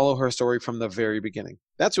follow her story from the very beginning.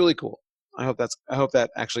 That's really cool. I hope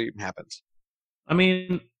that actually happens. I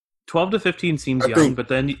mean, 12 to 15 seems young, but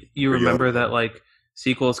then you remember that like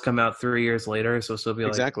sequels come out 3 years later, so she'll be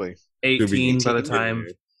like exactly 18 by the time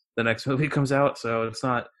the next movie comes out. So it's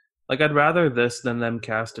not like I'd rather this than them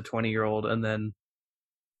cast a 20-year-old and then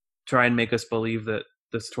try and make us believe that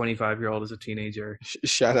this 25-year-old is a teenager.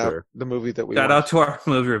 Shout out the movie that we shout out to our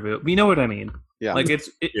movie review. You know what I mean? Yeah. Like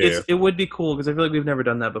it would be cool because I feel like we've never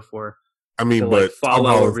done that before. I mean, but like,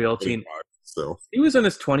 follow a real teen. So he was in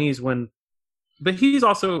his 20s but he's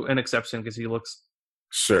also an exception because he looks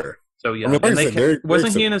sure. So young. I mean,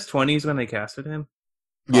 wasn't he in his 20s when they casted him?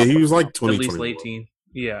 Yeah, he was like 20, at least late teen.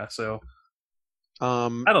 Yeah, so I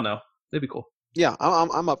don't know. It'd be cool. Yeah,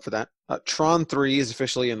 I'm up for that. Tron 3 is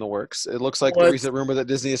officially in the works. It looks like the recent rumor that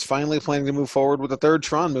Disney is finally planning to move forward with a third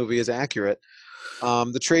Tron movie is accurate.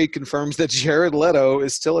 The trade confirms that Jared Leto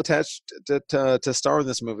is still attached to star in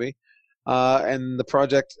this movie. And the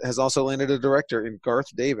project has also landed a director in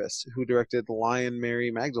Garth Davis, who directed Lion,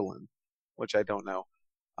 Mary, Magdalene, which I don't know.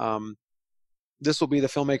 This will be the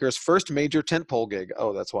filmmaker's first major tentpole gig.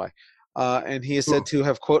 Oh, that's why. And he is said to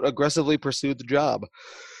have, quote, aggressively pursued the job.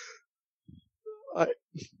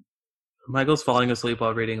 Michael's falling asleep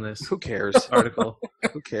while reading this. Who cares? Article.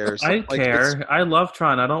 Who cares? I care. I love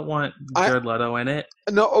Tron. I don't want Jared Leto in it.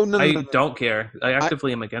 No. I don't care. I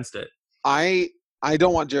actively am against it. I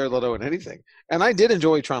don't want Jared Leto in anything. And I did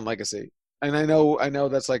enjoy Tron Legacy. And I know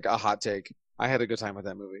that's like a hot take. I had a good time with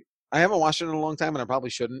that movie. I haven't watched it in a long time, and I probably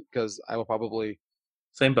shouldn't because I will probably...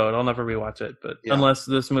 Same boat. I'll never rewatch it. But unless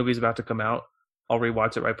this movie's about to come out, I'll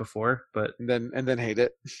rewatch it right before. But and then hate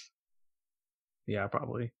it. Yeah,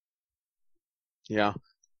 probably. Yeah.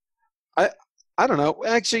 I don't know.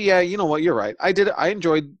 Actually, yeah, you know what? You're right. I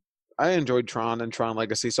enjoyed Tron and Tron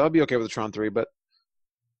Legacy, so I'd be okay with Tron 3, but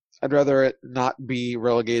I'd rather it not be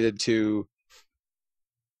relegated to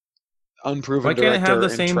unproven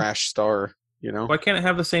director and trash star, you know? Why can't it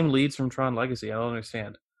have the same leads from Tron Legacy? I don't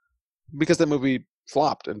understand. Because that movie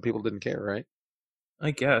flopped and people didn't care, right?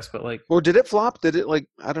 I guess, but like... Or did it flop? Did it, like...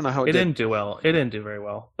 I don't know how it did. It didn't do well. It didn't do very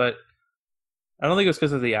well, but I don't think it was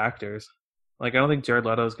because of the actors. Like, I don't think Jared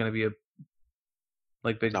Leto is going to be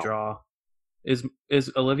a big draw. Is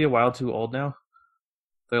Olivia Wilde too old now?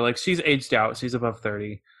 They're like, she's aged out. She's above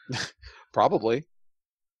 30. Probably.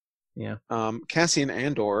 Yeah. Cassian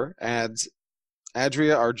Andor adds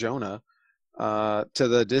Adria Arjona to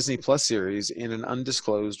the Disney Plus series in an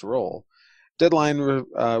undisclosed role. Deadline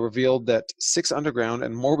revealed that Six Underground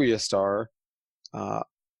and Morbius star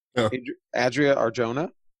Adria Arjona,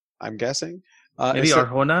 I'm guessing. Maybe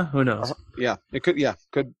Arjona? Who knows? Yeah, it could. Yeah,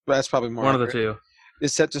 could. That's probably more. One of the two.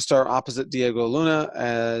 Is set to star opposite Diego Luna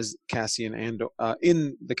as Cassian Andor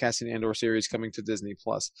in the Cassian Andor series coming to Disney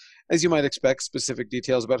Plus. As you might expect, specific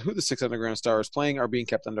details about who the Six Underground star is playing are being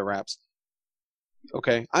kept under wraps.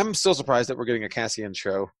 Okay, I'm still surprised that we're getting a Cassian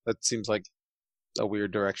show. That seems like a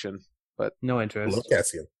weird direction, but no interest. I love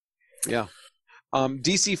Cassian. Yeah.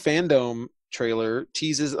 DC Fandom trailer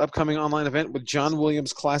teases upcoming online event with John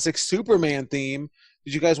Williams' classic Superman theme.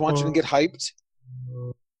 Did you guys watch it and get hyped?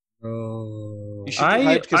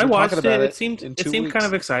 I watched it. It seemed kind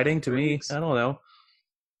of exciting to me. I don't know.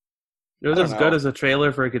 It was as good as a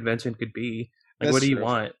trailer for a convention could be. Like, that's what do you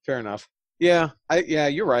want? Fair enough. Yeah,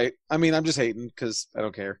 you're right. I mean, I'm just hating because I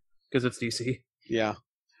don't care. Because it's DC. Yeah.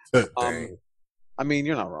 I mean,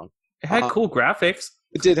 you're not wrong. It had cool graphics.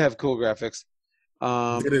 It did have cool graphics.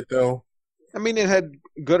 Did it though? I mean, it had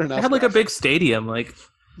good enough. It had like a big stadium, like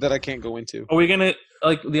that I can't go into. Are we gonna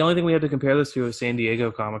like the only thing we had to compare this to is San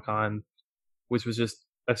Diego Comic-Con, which was just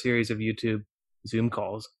a series of YouTube Zoom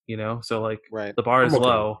calls, you know? So like Right. the bar is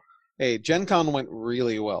low. Hey, Gen Con went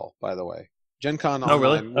really well, by the way. Gen Con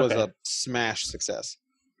Online was a smash success.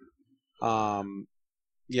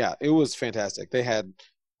 Yeah, it was fantastic. They had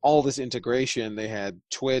all this integration. They had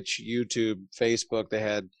Twitch, YouTube, Facebook. They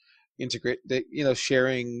had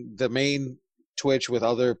sharing the main Twitch with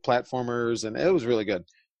other platformers, and it was really good.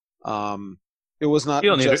 It was not.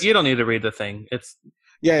 You don't need to read the thing. It's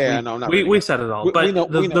we said it all. But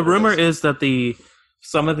the rumor is that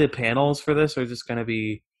some of the panels for this are just going to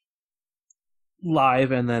be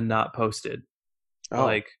live and then not posted, or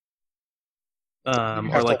like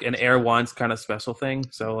an air once kind of special thing.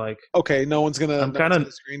 So like, okay, no one's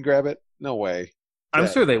gonna screen grab it. No way. I'm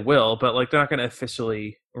sure they will, but like they're not gonna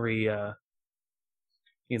officially repost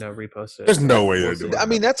it. There's no way they're doing. I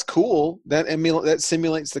mean, that's cool. That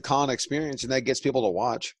simulates the con experience, and that gets people to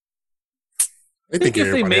watch. I think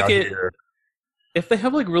if they make it, if they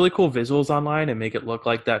have like really cool visuals online and make it look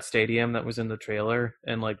like that stadium that was in the trailer,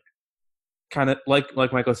 and like kind of like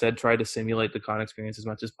Michael said, try to simulate the con experience as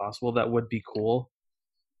much as possible, that would be cool.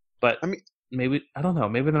 But I mean, maybe I don't know.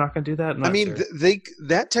 Maybe they're not going to do that. I mean, sure.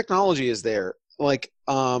 That technology is there. Like,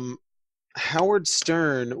 Howard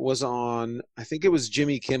Stern was on, I think it was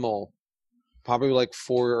Jimmy Kimmel, probably like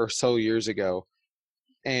 4 or so years ago,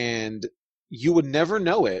 and you would never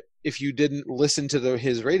know it if you didn't listen to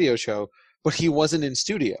his radio show. But he wasn't in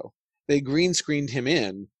studio. They green screened him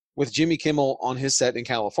in with Jimmy Kimmel on his set in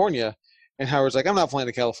California. And Howard's like, I'm not flying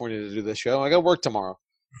to California to do this show. I got work tomorrow.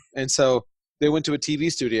 And so they went to a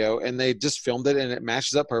TV studio and they just filmed it, and it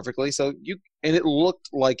matches up perfectly. So it looked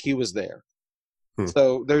like he was there.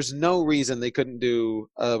 So there's no reason they couldn't do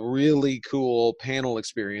a really cool panel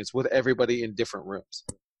experience with everybody in different rooms.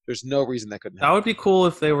 There's no reason that couldn't happen. That would be cool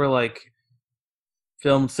if they were like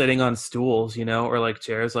filmed sitting on stools, or like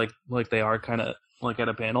chairs, like they are kind of like at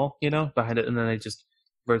a panel, behind it, and then they just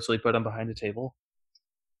virtually put them behind a table.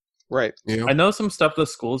 Right. Yeah. I know some stuff the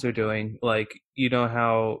schools are doing, like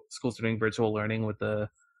how schools are doing virtual learning with the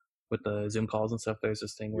Zoom calls and stuff. There's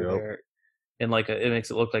this thing where they're in like it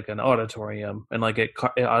makes it look like an auditorium, and like it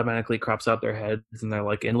automatically crops out their heads, and they're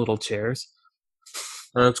like in little chairs.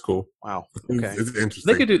 Oh, that's cool. Wow. Okay. It's interesting.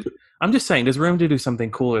 They could do. I'm just saying, there's room to do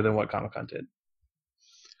something cooler than what Comic-Con did.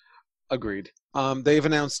 Agreed. They've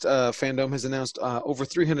announced, Fandom has announced over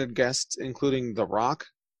 300 guests, including The Rock,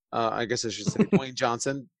 I guess I should say Dwayne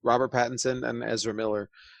Johnson, Robert Pattinson, and Ezra Miller.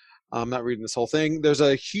 I'm not reading this whole thing. There's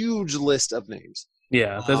a huge list of names.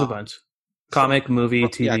 Yeah, there's a bunch. Comic, movie,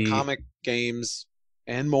 TV. Yeah, comic, games,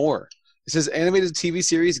 and more. It says animated TV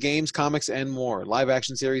series, games, comics, and more. Live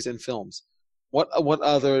action series and films. What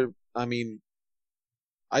other,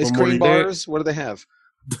 ice cream bars? What do they have?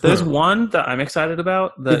 There's one that I'm excited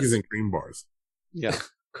about. Cookies and cream bars. Yeah.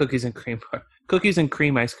 Cookies and cream bar. Cookies and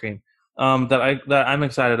cream ice cream. That I'm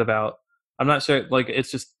excited about. I'm not sure, like, it's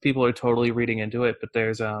just people are totally reading into it, but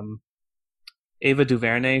there's Ava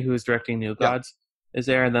DuVernay, who's directing New Gods, is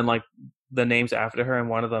there, and then like the names after her, and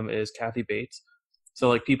one of them is Kathy Bates. So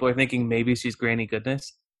like people are thinking maybe she's Granny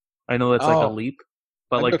Goodness. I know that's like a leap,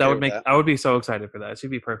 but like I would be so excited for that. It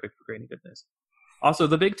should be perfect for Granny Goodness. Also,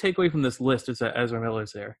 the big takeaway from this list is that Ezra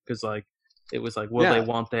Miller's there, because like it was like,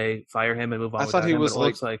 won't they fire him and move on? I thought he was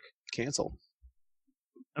like canceled.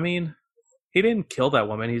 I mean, he didn't kill that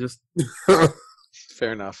woman. He just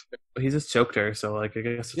fair enough. He just choked her. So like, I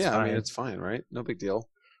guess it's fine. I mean, it's fine, right? No big deal.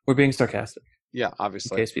 We're being sarcastic. Yeah,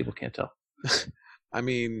 obviously. In case people can't tell. I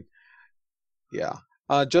mean, yeah.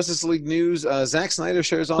 Justice League news. Zack Snyder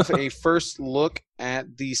shows off a first look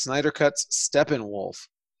at the Snyder Cut's Steppenwolf.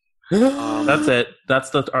 That's it. That's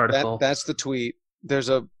the article. That's the tweet. There's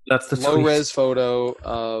a low-res photo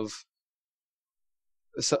of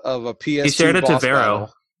a PS2 He shared it to Vero.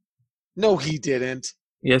 Battle. No, he didn't.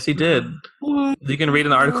 Yes, he did. You can read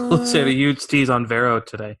an article that said a huge tease on Vero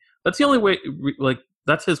today. That's the only way, like,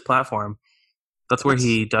 that's his platform. That's where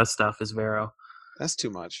he does stuff, is Vero. That's too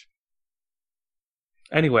much.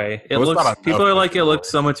 Anyway, people are like, it looked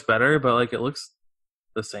so much better, but like it looks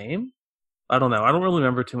the same. I don't know. I don't really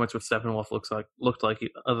remember too much what Steppenwolf looked like,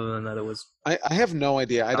 other than that it was. I have no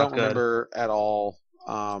idea. I don't remember at all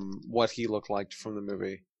what he looked like from the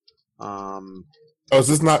movie. Is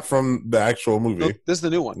this not from the actual movie? No, this is the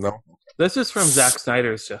new one. No, this is from Zack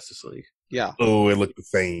Snyder's Justice League. Yeah. Oh, it looked the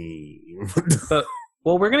same. But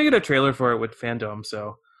well, we're gonna get a trailer for it with Fandom,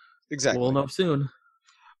 so exactly we'll know soon.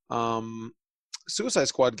 Suicide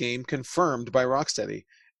Squad game confirmed by Rocksteady,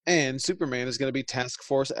 and Superman is going to be Task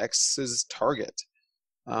Force X's target.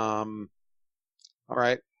 All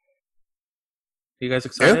right. You guys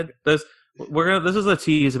excited? Yeah. This is a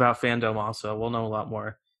tease about fandom. Also, we'll know a lot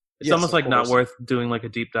more. It's Yes, almost of like not course. worth doing like a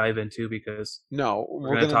deep dive into because No,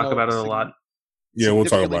 we're going to talk about it a lot. Yeah, we'll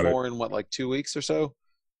talk significantly about it. more in what, like 2 weeks or so.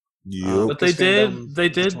 Yep. But they did the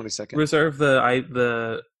 22nd. reserve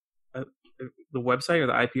the website or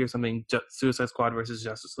the IP or something. Suicide Squad versus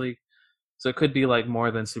Justice League. So it could be like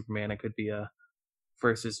more than Superman. It could be a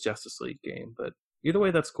versus Justice League game. But either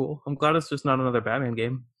way, that's cool. I'm glad it's just not another Batman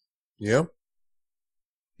game. Yeah.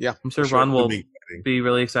 Yeah, I'm sure Ron will be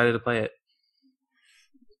really excited to play it.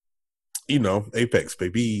 You know, Apex,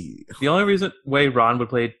 baby. The only way Ron would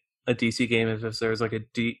play a DC game is if there's like a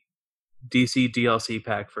DC DLC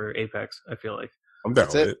pack for Apex. I feel like I'm down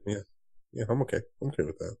with it. Yeah, I'm okay. I'm okay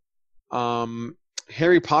with that.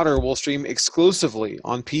 Harry Potter will stream exclusively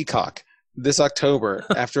on Peacock this October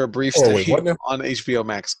after a brief stay on HBO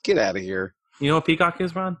Max. Get out of here. You know what Peacock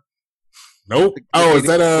is, Ron? Nope. Is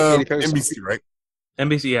that NBC, right?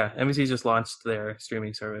 NBC, yeah. NBC just launched their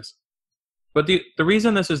streaming service. But the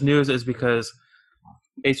reason this is news is because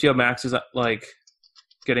HBO Max is like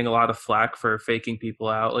getting a lot of flack for faking people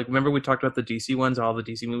out. Like, remember we talked about the DC ones? All the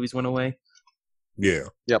DC movies went away. Yeah.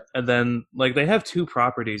 Yep. And then like they have two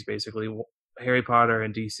properties basically, Harry Potter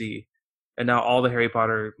and DC. And now all the Harry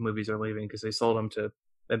Potter movies are leaving because they sold them to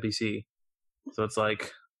NBC. So it's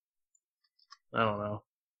like, I don't know.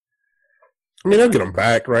 I mean, I'll get them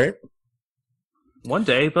back, right? One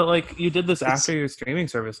day, but like you did this after your streaming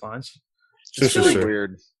service launch. It's really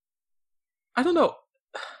weird. I don't know.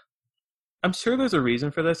 I'm sure there's a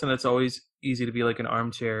reason for this, and it's always easy to be like an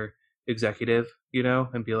armchair executive, you know,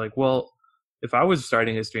 and be like, well, if I was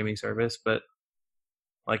starting a streaming service, but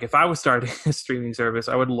like if I was starting a streaming service,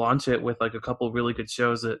 I would launch it with like a couple really good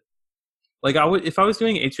shows that, like if I was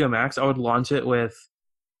doing HBO Max, I would launch it with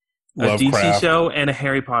a DC show and a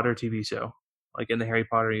Harry Potter TV show, like in the Harry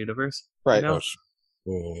Potter universe. Right. You know?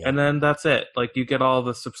 Yeah. And then that's it. Like you get all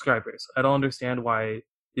the subscribers. I don't understand why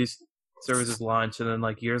these services launch and then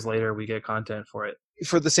like years later we get content for it.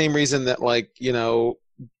 For the same reason that like, you know,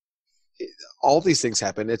 all these things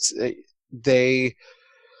happen. It's they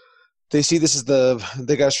see this as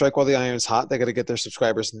they got to strike while the iron's hot. They got to get their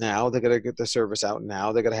subscribers now. They got to get their service out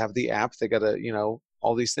now. They got to have the app. They got to, you know,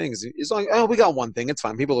 all these things. It's like, oh, we got one thing. It's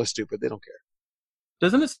fine. People are stupid. They don't care.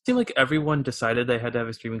 Doesn't it seem like everyone decided they had to have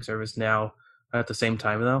a streaming service now at the same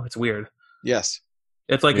time, though? It's weird. Yes.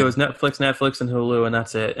 It's like it was Netflix, and Hulu, and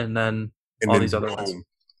that's it. And then all these other ones.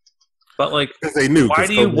 But like, they knew.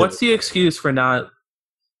 What's the excuse for not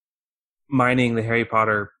mining the Harry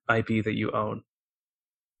Potter IP that you own?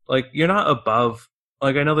 Like, you're not above.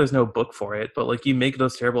 Like, I know there's no book for it, but like, you make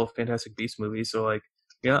those terrible Fantastic Beasts movies, so like,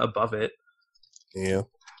 you're not above it. Yeah.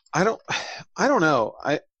 I don't know.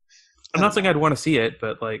 I'm not saying I'd want to see it,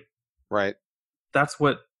 but like, right. That's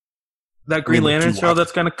what that Green Lantern show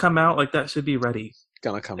that's gonna come out. Like, that should be ready.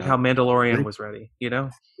 Gonna come like out. How Mandalorian was ready. You know.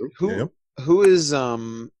 Who is how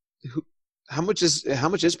much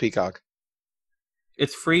is Peacock?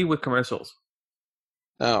 It's free with commercials.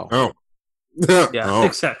 Oh. Yeah,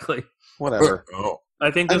 exactly. Whatever.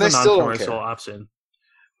 I think there's a non-commercial option.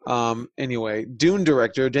 Anyway, Dune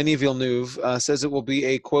director Denis Villeneuve says it will be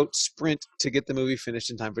a, quote, sprint to get the movie finished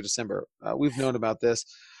in time for December. We've known about this.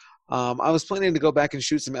 I was planning to go back and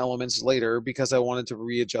shoot some elements later because I wanted to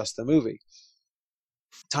readjust the movie.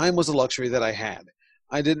 Time was a luxury that I had.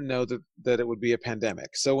 I didn't know that it would be a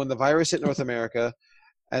pandemic. So when the virus hit North America,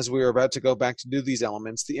 as we were about to go back to do these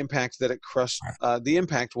elements, the impact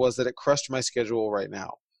was that it crushed my schedule right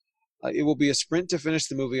now. It will be a sprint to finish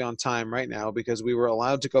the movie on time right now because we were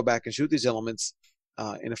allowed to go back and shoot these elements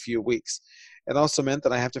in a few weeks. It also meant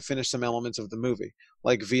that I have to finish some elements of the movie,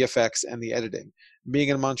 like VFX and the editing. Being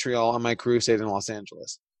in Montreal and my crew stayed in Los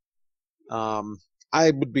Angeles.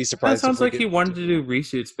 I would be surprised. That sounds like he wanted to do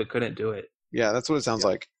reshoots but couldn't do it. Yeah, that's what it sounds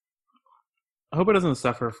like. I hope it doesn't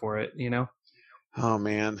suffer for it, you know? Oh,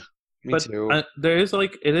 man. Me too. There is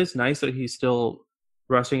it is nice that he's still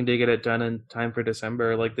rushing to get it done in time for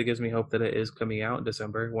December. Like, that gives me hope that it is coming out in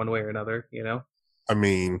December, one way or another, you know? I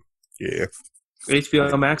mean, yeah.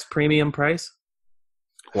 HBO Max premium price.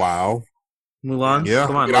 Wow. Mulan. Yeah,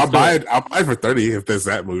 come on. I'll buy it. I'll buy it for $30 if there's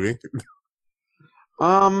that movie.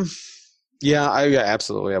 Yeah,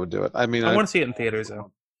 absolutely, I would do it. I mean, I want to see it in theaters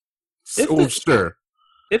though. Sure.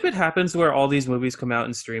 If it happens where all these movies come out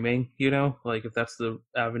in streaming, you know, like if that's the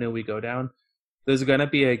avenue we go down, there's gonna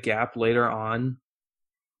be a gap later on.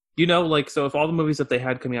 You know, like, so if all the movies that they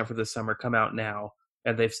had coming out for this summer come out now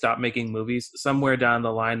and they've stopped making movies, somewhere down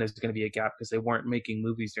the line there's going to be a gap because they weren't making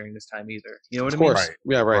movies during this time either. You know what I mean? Right.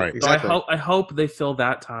 Yeah, right. Exactly. So I hope they fill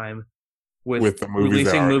that time with the movies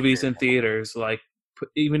releasing movies in theaters like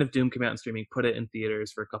even if Doom came out in streaming, put it in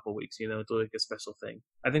theaters for a couple weeks. Do like a special thing.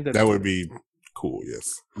 I think that would be cool. Yes,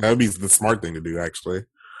 that would be the smart thing to do, actually.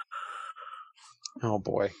 Oh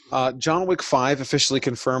boy, John Wick 5 officially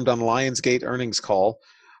confirmed on Lionsgate earnings call.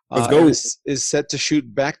 Let's go. Is set to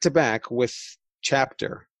shoot back to back with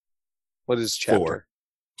Chapter. What is Chapter?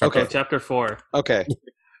 4. Okay, Chapter 4. Okay.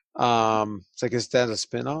 So I guess that's a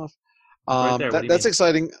spin-off. Right That's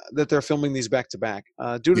exciting that they're filming these back to back.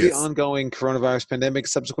 Due to the ongoing coronavirus pandemic,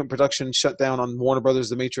 subsequent production shut down on Warner Brothers'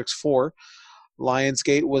 The Matrix 4.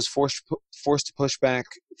 Lionsgate was forced to push back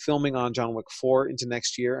filming on John Wick 4 into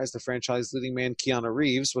next year as the franchise leading man Keanu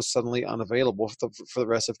Reeves was suddenly unavailable for the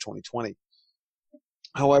rest of 2020.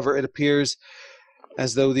 However, it appears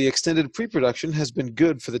as though the extended pre-production has been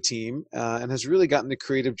good for the team and has really gotten the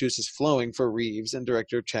creative juices flowing for Reeves and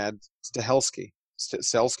director Chad Stahelski.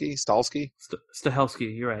 Stahelski,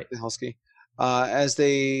 you're right. Stahelski. As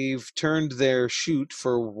they've turned their shoot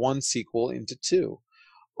for one sequel into two.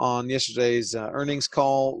 On yesterday's earnings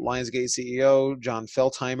call, Lionsgate CEO John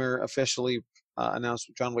Feldheimer officially announced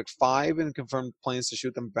John Wick 5 and confirmed plans to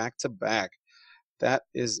shoot them back to back. That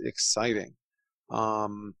is exciting.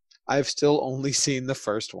 I've still only seen the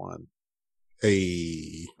first one.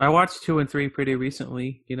 Hey, I watched 2 and 3 pretty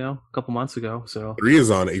recently. A couple months ago. So 3 is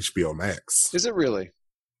on HBO Max. Is it really?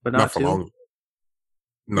 But not for 2? long.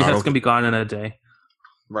 No, it's gonna be gone in a day.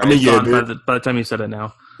 Right. I mean, by the time you said it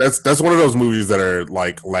now. That's one of those movies that are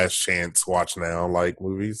like last chance watch now like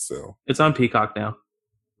movies. So it's on Peacock now.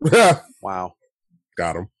 Wow,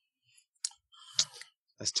 got him.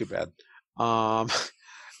 That's too bad.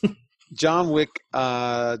 John Wick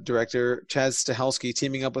director Chad Stahelski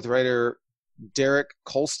teaming up with writer Derek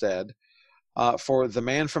Kolstad for The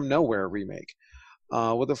Man from Nowhere remake.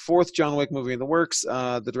 With a fourth John Wick movie in the works,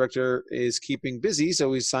 the director is keeping busy,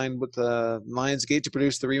 so he's signed with Lionsgate to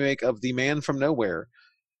produce the remake of The Man from Nowhere.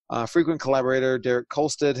 Frequent collaborator Derek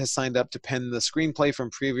Kolstad has signed up to pen the screenplay from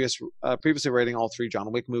previously writing all 3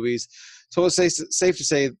 John Wick movies, so it's safe to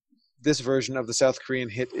say this version of the South Korean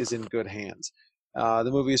hit is in good hands. The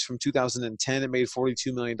movie is from 2010. It made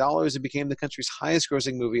 $42 million and became the country's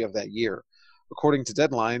highest-grossing movie of that year. According to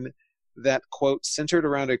Deadline, that, quote, centered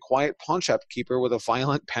around a quiet pawnshop keeper with a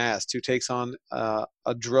violent past who takes on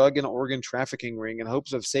a drug and organ trafficking ring in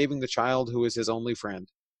hopes of saving the child who is his only friend.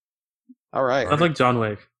 All right. Sounds like John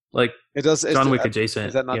Wick. Like it does. John Wick adjacent.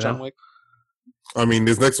 Is that not John Wick? I mean,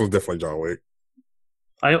 this next one's definitely John Wick.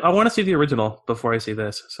 I want to see the original before I see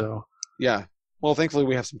this. So yeah. Well, thankfully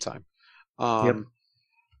we have some time. Yep.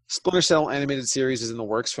 Splinter Cell animated series is in the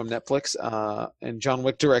works from Netflix, and John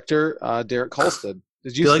Wick director Derek Kolstad.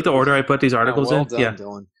 Did you like the order I put these articles well in? Done, yeah.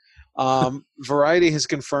 Dylan. Variety has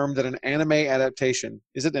confirmed that an anime adaptation.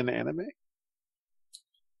 Is it an anime?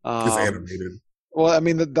 It's animated. Well, I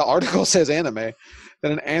mean, the article says anime.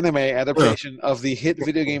 That an anime adaptation of the hit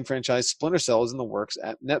video game franchise Splinter Cell is in the works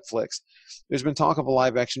at Netflix. There's been talk of a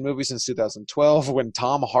live-action movie since 2012 when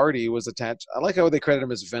Tom Hardy was attached. I like how they credit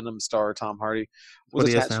him as Venom star Tom Hardy.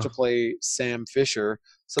 Was attached to play Sam Fisher,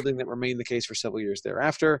 something that remained the case for several years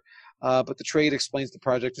thereafter. But the trade explains the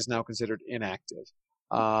project is now considered inactive.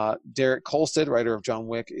 Derek Kolstad, writer of John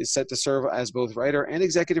Wick, is set to serve as both writer and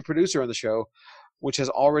executive producer on the show, which has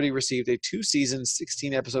already received a 2-season,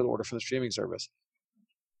 16-episode order from the streaming service.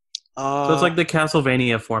 So it's like the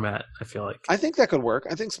Castlevania format, I feel like. I think that could work.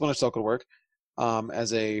 I think Splinter Cell could work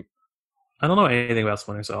as a... I don't know anything about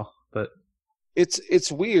Splinter Cell, but...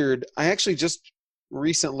 It's weird. I actually just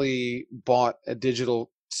recently bought a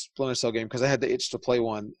digital Splinter Cell game because I had the itch to play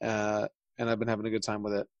one, and I've been having a good time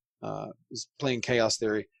with it. Is playing Chaos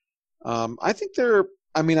Theory. I think they're...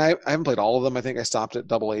 I mean, I haven't played all of them. I think I stopped at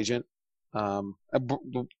Double Agent.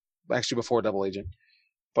 Actually before Double Agent.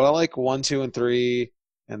 But I like 1, 2, and 3...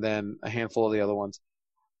 and then a handful of the other ones.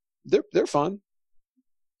 They're fun.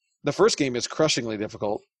 The first game is crushingly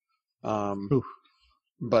difficult.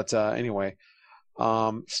 But anyway,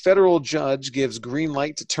 federal judge gives green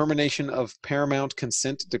light to termination of Paramount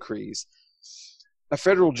consent decrees. A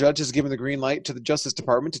federal judge has given the green light to the Justice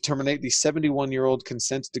Department to terminate the 71-year-old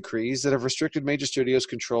consent decrees that have restricted major studios'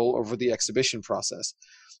 control over the exhibition process.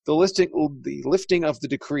 The lifting of the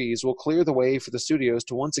decrees will clear the way for the studios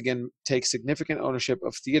to once again take significant ownership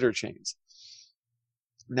of theater chains,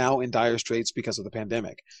 now in dire straits because of the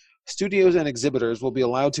pandemic. Studios and exhibitors will be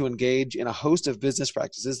allowed to engage in a host of business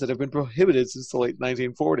practices that have been prohibited since the late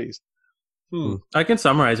 1940s. I can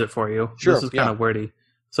summarize it for you. Sure, this is kind of wordy.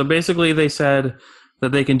 So basically they said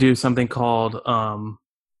that they can do something called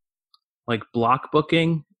like block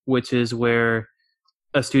booking, which is where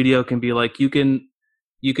a studio can be like, you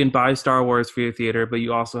can buy Star Wars for your theater, but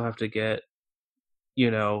you also have to get,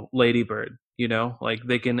 Lady Bird You know, like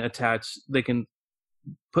they can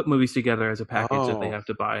put movies together as a package that they have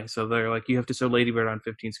to buy. So they're like, you have to show Lady Bird on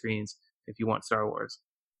 15 screens if you want Star Wars.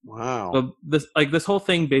 Wow. So this whole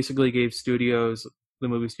thing basically gave the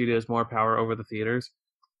movie studios, more power over the theaters.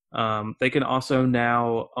 They can also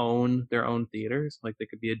now own their own theaters. Like they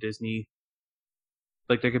could be a Disney,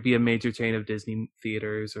 like there could be a major chain of Disney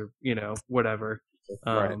theaters, or you know, whatever.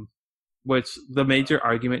 Right. Which the major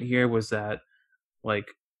argument here was that like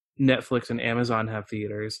Netflix and Amazon have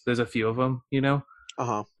theaters. There's a few of them, you know.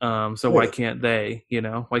 So why can't they? You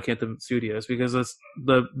know, why can't the studios? Because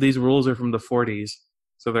these rules are from the 40s,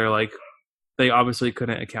 so they're like, they obviously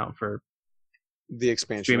couldn't account for the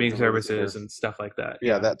expansion, streaming services and stuff like that.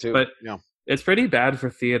 Yeah, that too. But it's pretty bad for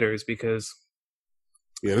theaters because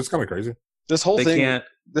it's kind of crazy. This whole thing, they're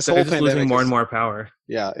just losing more and more power.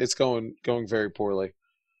 Yeah, it's going very poorly.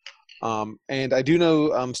 And I do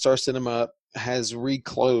know Star Cinema has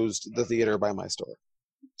reclosed the theater by my store,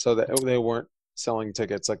 so that they weren't selling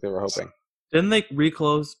tickets like they were hoping. Didn't they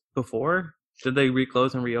reclose before? Did they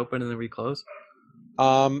reclose and reopen and then reclose?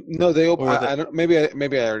 No, they opened. I don't. Maybe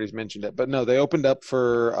I already mentioned it, but no, they opened up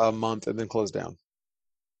for a month and then closed down.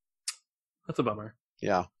 That's a bummer.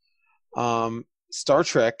 Yeah. Star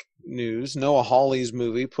Trek news: Noah Hawley's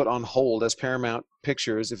movie put on hold as Paramount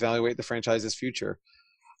Pictures evaluate the franchise's future.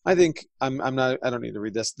 I think I don't need to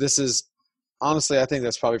read this. This is honestly, I think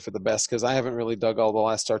that's probably for the best because I haven't really dug all the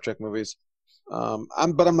last Star Trek movies. But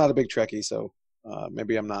I'm not a big Trekkie, so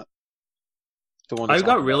maybe I'm not the one. I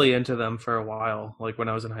got really into them for a while. Like when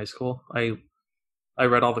I was in high school, I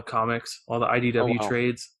read all the comics, all the IDW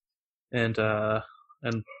trades, and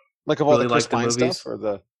like of all really the Chris Pine stuff,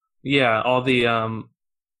 or all the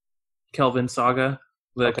Kelvin saga,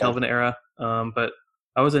 Kelvin era. But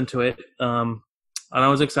I was into it, and I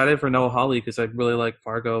was excited for Noah Hawley because I really like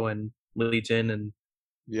Fargo and Legion, and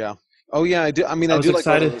I do. I mean, I do like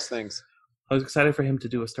all of those things. I was excited for him to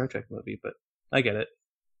do a Star Trek movie, but I get it.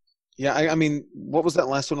 Yeah, I mean, what was that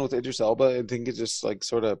last one with Idris Elba? I think it just like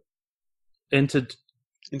sort of Into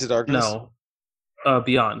Darkness. No,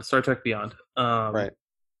 Beyond, Star Trek Beyond. Right.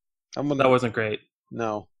 That wasn't great.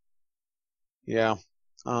 No. Yeah.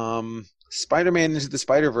 Spider-Man Into the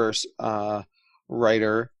Spider-Verse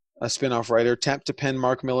writer, a spin-off writer, tapped to pen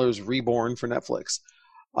Mark Millar's Reborn for Netflix.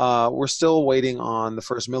 We're still waiting on the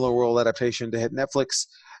first Miller World adaptation to hit Netflix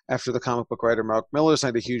after the comic book writer Mark Millar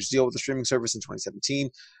signed a huge deal with the streaming service in 2017,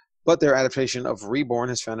 but their adaptation of Reborn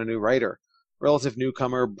has found a new writer. Relative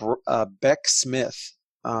newcomer Beck Smith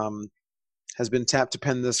has been tapped to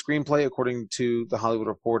pen the screenplay, according to The Hollywood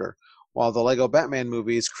Reporter, while the Lego Batman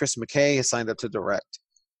movies, Chris McKay has signed up to direct.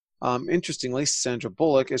 Interestingly, Sandra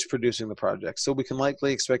Bullock is producing the project, so we can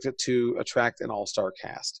likely expect it to attract an all-star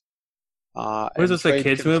cast. Was this a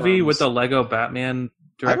kids movie with the Lego Batman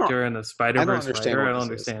director and the Spider-Verse writer? I don't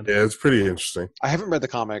understand. Yeah, it's pretty interesting. I haven't read the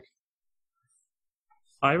comic.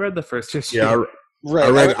 I read the first issue. Yeah, I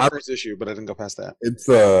read the first issue, but I didn't go past that. It's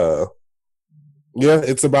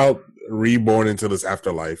it's about reborn into this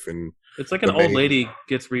afterlife, and it's like an old lady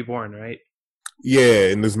gets reborn, right? Yeah,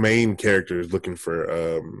 and this main character is looking for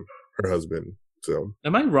her husband. So,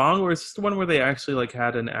 am I wrong, or is this the one where they actually like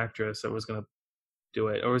had an actress that was going to do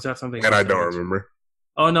it, or is that something? And I don't remember.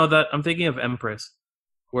 Oh no, that I'm thinking of Empress,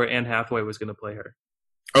 where Anne Hathaway was going to play her.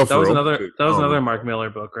 Oh, that was another Mark Millar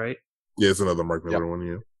book, right? Yeah, it's another Mark Millar one.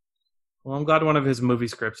 Yeah. Well, I'm glad one of his movie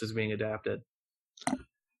scripts is being adapted.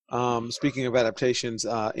 Speaking of adaptations,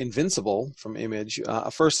 Invincible from Image,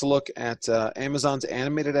 a first look at Amazon's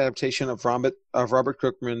animated adaptation of Robert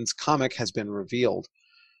Kirkman's comic has been revealed.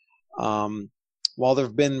 While there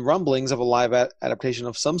have been rumblings of a live adaptation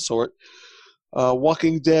of some sort,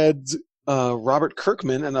 Walking Dead's Robert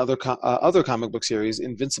Kirkman and other comic book series,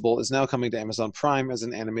 Invincible, is now coming to Amazon Prime as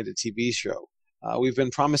an animated TV show. We've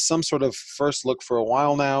been promised some sort of first look for a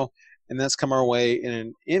while now, and that's come our way in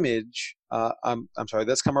an Image.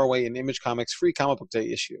 That's come our way in Image Comics' free comic book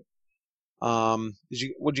day issue. What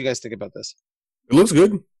did you guys think about this? It looks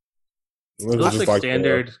good. It looks like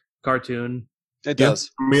standard cartoon. It does.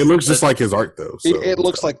 I mean, it looks just like his art, though. So. It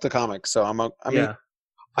looks like the comic. So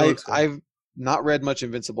I've not read much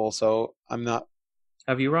Invincible, so I'm not.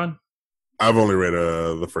 Have you, Ron? I've only read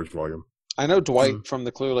the first volume. I know Dwight from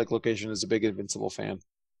the Clear Lake location is a big Invincible fan.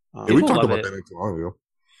 We talked about that not too long ago.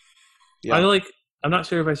 Yeah. I'm not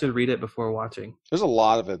sure if I should read it before watching. There's a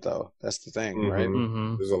lot of it, though. That's the thing, right?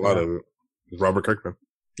 Mm-hmm. There's a lot of it. It's Robert Kirkman.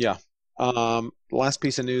 Yeah. Last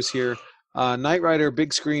piece of news here. Knight Rider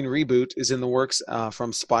big screen reboot is in the works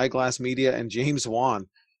from Spyglass Media and James Wan.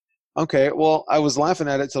 Okay, well, I was laughing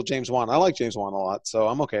at it till James Wan. I like James Wan a lot, so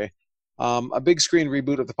I'm okay. A big screen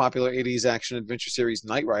reboot of the popular 80s action-adventure series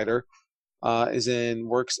Knight Rider is in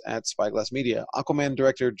works at Spyglass Media. Aquaman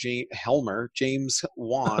director James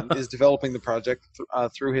Wan is developing the project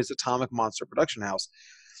through his Atomic Monster production house.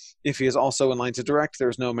 If he is also in line to direct, there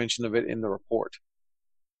is no mention of it in the report.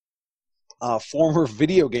 Former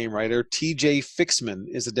video game writer T.J. Fixman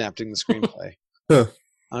is adapting the screenplay.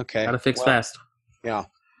 Okay. Gotta fix fast. Yeah.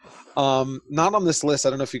 Not on this list. I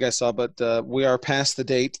don't know if you guys saw, but we are past the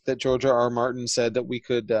date that George R.R. Martin said that we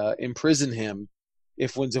could imprison him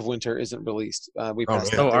if Winds of Winter isn't released. We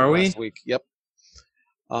passed that are we? last week. Yep.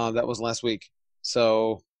 That was last week.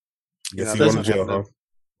 So, yes, going to jail, huh?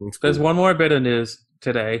 There's one more bit of news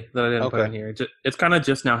today that I didn't put in here. It's kind of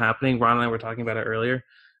just now happening. Ron and I were talking about it earlier.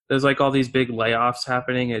 There's like all these big layoffs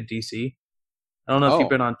happening at DC. I don't know if you've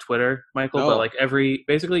been on Twitter, Michael, but like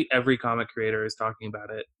basically every comic creator is talking about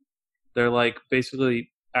it. They're like basically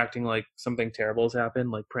acting like something terrible has happened,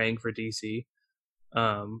 like praying for DC.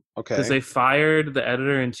 Because they fired the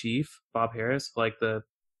editor-in-chief, Bob Harris, like the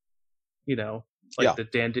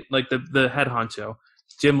head honcho.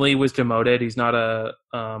 Jim Lee was demoted. He's not a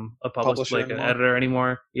publisher, like an editor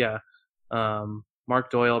anymore. Yeah.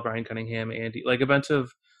 Mark Doyle, Brian Cunningham, Andy, like a bunch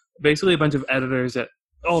of editors that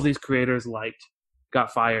all these creators liked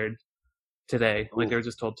got fired today. Like they were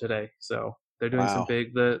just told today. So they're doing some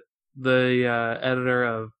big. The editor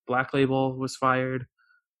of Black Label was fired.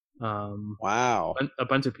 A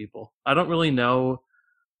bunch of people. I don't really know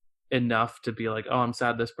enough to be like, oh, I'm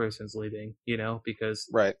sad this person's leaving, because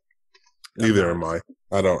neither am I.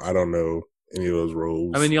 I don't know any of those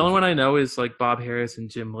roles. I mean, the only one I know is like Bob Harris and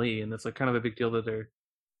Jim Lee, and it's like kind of a big deal that they're.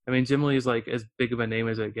 I mean, Jim Lee is like as big of a name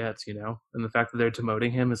as it gets, and the fact that they're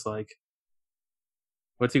demoting him is like,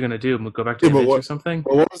 what's he gonna do? Go back to Image or something?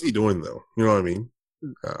 Well, what was he doing though? You know what I mean?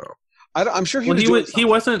 I don't know. I'm sure he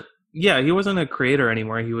wasn't. Yeah, he wasn't a creator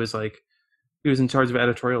anymore. He was in charge of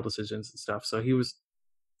editorial decisions and stuff. So he was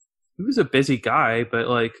a busy guy, but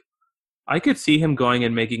like I could see him going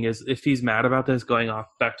and making if he's mad about this, going off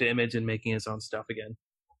back to Image and making his own stuff again.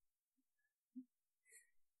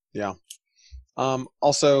 Yeah.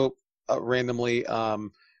 Also, randomly,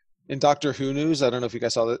 in Doctor Who news, I don't know if you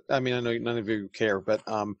guys saw that. I mean, I know none of you care, but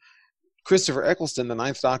Christopher Eccleston, the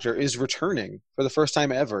Ninth Doctor, is returning for the first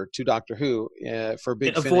time ever to Doctor Who for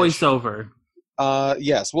Big Finish. A voiceover.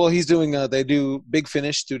 Yes. Well, he's doing. They do Big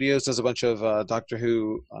Finish Studios does a bunch of Doctor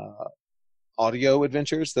Who audio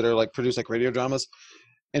adventures that are like produced like radio dramas,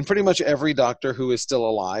 and pretty much every Doctor who is still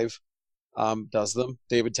alive does them.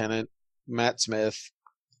 David Tennant, Matt Smith,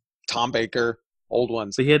 Tom Baker, old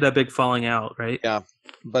ones. So he had that big falling out, right? Yeah,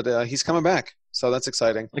 but he's coming back, so that's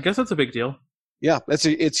exciting. I guess that's a big deal. Yeah,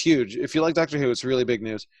 it's huge. If you like Doctor Who, it's really big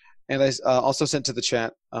news. And I also sent to the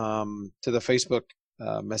chat, to the Facebook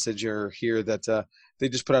messenger here that they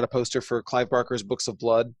just put out a poster for Clive Barker's Books of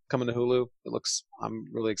Blood coming to Hulu. I'm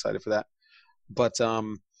really excited for that. But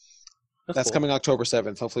that's cool. Coming October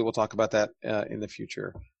 7th. Hopefully we'll talk about that in the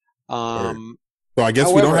future. So I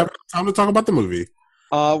guess we don't have time to talk about the movie.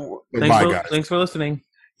 Thanks for listening.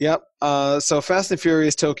 Yep. So Fast and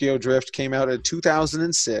Furious Tokyo Drift came out in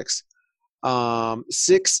 2006.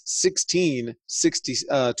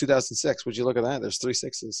 2006. Would you look at that? There's 3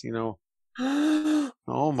 6s,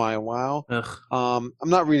 Oh my wow. I'm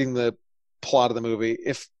not reading the plot of the movie.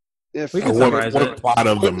 If we can summarize what plot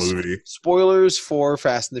of the movie? Spoilers for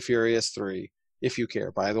Fast and the Furious 3, if you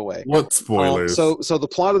care, by the way. What spoilers? So the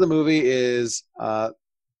plot of the movie is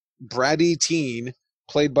bratty teen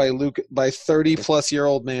played by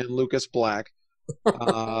 30-plus-year-old man Lucas Black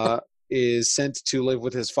is sent to live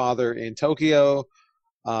with his father in Tokyo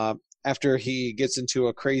after he gets into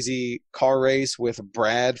a crazy car race with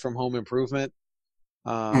Brad from Home Improvement,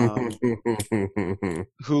 who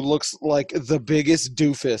looks like the biggest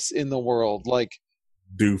doofus in the world. Like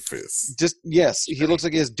doofus. He looks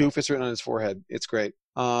like he has doofus written on his forehead. It's great.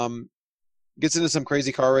 Gets into some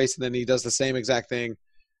crazy car race, and then he does the same exact thing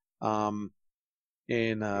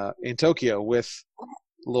in Tokyo with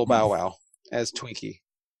Lil Bow Wow as Twink.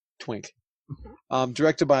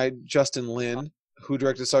 Directed by Justin Lin, who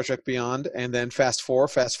directed Star Trek Beyond, and then Fast 4,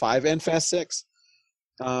 Fast 5, and Fast 6.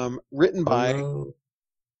 Written by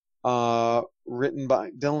Dylan. I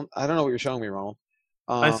don't know what you're showing me, Ronald.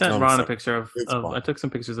 I sent Ron a picture of I took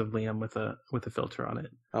some pictures of Liam with a filter on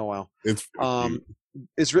it. Oh wow. It's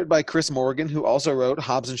written by Chris Morgan, who also wrote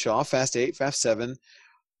Hobbs and Shaw, Fast 8, Fast 7,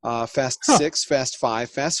 Fast 6, Fast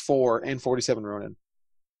 5, Fast 4, and 47 Ronin.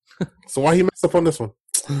 So why he messed up on this one?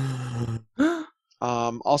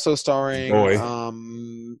 Also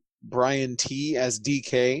starring Brian T as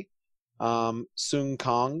DK, Sung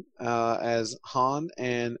Kong as Han,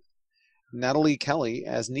 and Natalie Kelly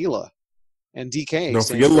as Neela. And DK. Don't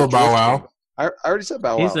forget Lil Bow Wow. I already said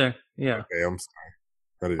Bow Wow. He's there. Yeah. Okay, I'm sorry.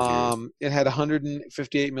 It had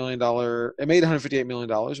 $158 million. It made $158 million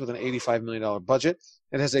with an $85 million budget.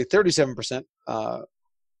 It has a 37%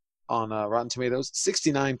 on Rotten Tomatoes,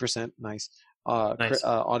 69% nice,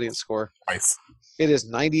 audience score. Nice. It is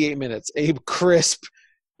 98 minutes. Abe, crisp.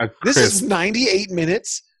 This is 98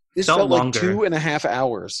 minutes. This felt like 2.5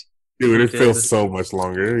 hours. Dude, it feels so much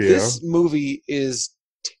longer. Yeah. This movie is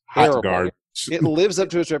terrible. It lives up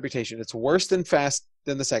to its reputation. It's worse than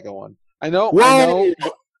the second one. I know.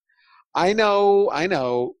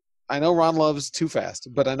 Ron loves Too Fast,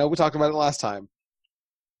 but I know we talked about it last time.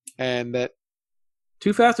 And that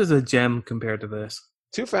Too Fast is a gem compared to this.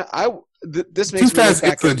 Too Fast. This makes Too Fast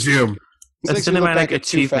gets a gem. This makes me look back at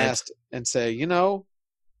Too Fast and say,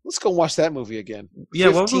 let's go watch that movie again. Yeah,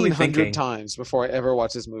 1,500 times before I ever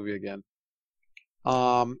watch this movie again.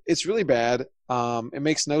 It's really bad. It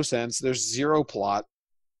makes no sense. There's zero plot.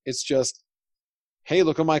 It's just, hey,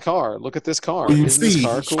 look at my car. Look at this car. Well, he's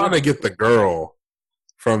trying to get the girl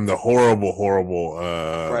from the horrible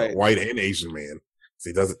white and Asian man. So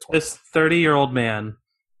he does it twice. This 30-year-old man.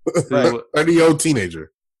 30-year-old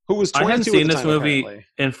teenager. Who was 22 I hadn't seen this movie apparently.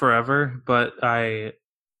 in forever, but I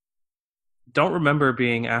don't remember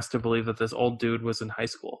being asked to believe that this old dude was in high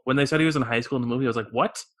school. When they said he was in high school in the movie, I was like,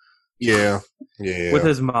 what? Yeah. With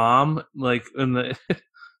his mom, like, in the...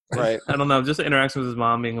 Right. I don't know, just the interaction with his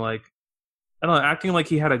mom being like, I don't know, acting like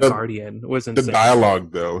he had a guardian was insane. The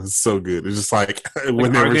dialogue, though, is so good. It's just like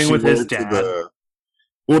whenever arguing she with went his dad.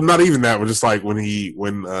 Well, not even that, but just like when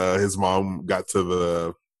his mom got to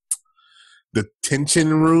the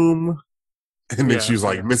detention room, and then she was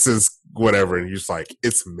like, Mrs. Whatever, and he's like,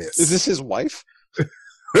 it's Miss. Is this his wife?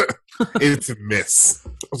 It's Miss.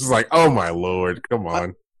 I was just like, oh my Lord, come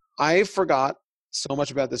on. I forgot so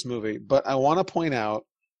much about this movie, but I want to point out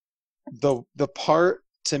the part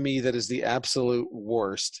to me that is the absolute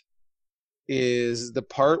worst is the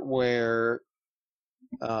part where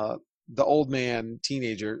the old man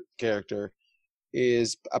teenager character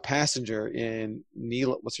is a passenger in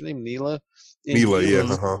Neela. What's her name? Neela. Neela,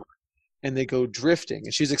 yeah. And they go drifting,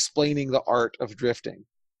 and she's explaining the art of drifting.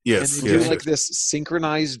 Yes, and they do like this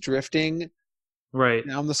synchronized drifting, right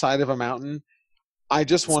down the side of a mountain. I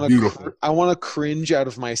just want to. I want to cringe out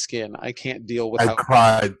of my skin. I can't deal with.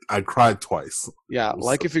 I cried twice. Yeah,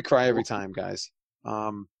 like if you cry every time, guys.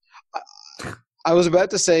 I was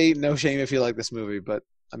about to say no shame if you like this movie, but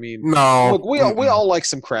I mean, no. Look, we all like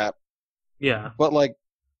some crap. Yeah, but like,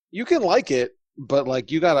 you can like it, but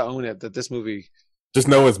like, you got to own it that this movie. Just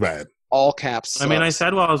know it's bad. All caps. Sucks. I mean, I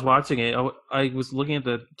said while I was watching it, I was looking at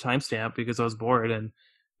the timestamp because I was bored, and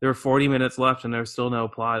there were 40 minutes left, and there was still no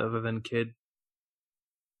plot other than Kid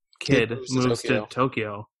moves to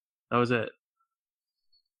Tokyo. That was it.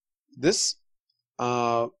 This,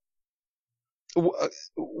 were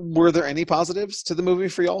there any positives to the movie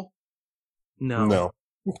for y'all? No.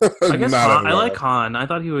 I guess I like Han. I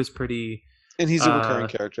thought he was pretty, and he's a recurring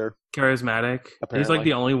character, charismatic. Apparently. He's like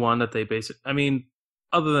the only one that they I mean,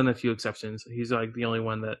 other than a few exceptions, he's like the only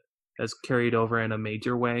one that has carried over in a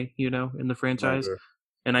major way, in the franchise. Right.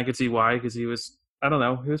 And I could see why, because he was, I don't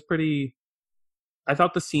know, he was pretty. I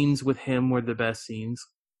thought the scenes with him were the best scenes.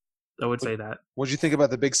 I would say that. What did you think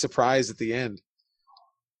about the big surprise at the end?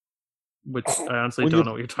 Which I honestly don't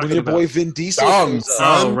know what you're talking about. When your boy Vin Diesel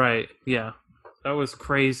Oh, right. Yeah. That was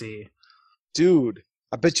crazy. Dude,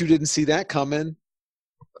 I bet you didn't see that coming.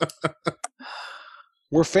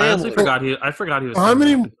 We're family. I forgot he was. How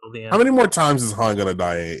many more times is Han gonna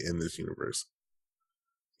die in this universe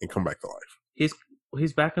and come back to life?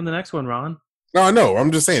 He's back in the next one, Ron. No, I know.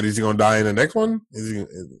 I'm just saying, is he gonna die in the next one?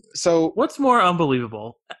 So what's more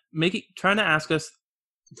unbelievable? Trying to ask us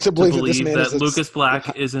to believe that Lucas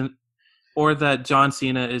Black isn't, or that John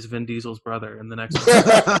Cena is Vin Diesel's brother in the next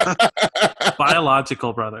one.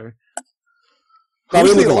 Biological brother.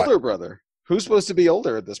 Who's the older brother? Who's supposed to be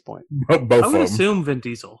older at this point? Both I would assume Vin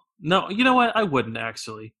Diesel. No, you know what? I wouldn't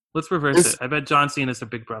actually. Let's reverse it. I bet John Cena's the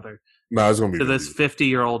big brother. No, it's going to be to this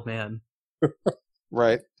 50-year-old man.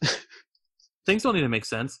 Right. Things don't need to make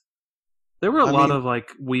sense. There were a lot of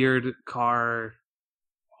like weird car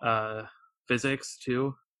physics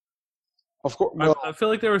too. Of course. Well, I feel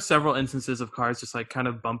like there were several instances of cars just like kind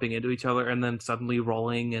of bumping into each other and then suddenly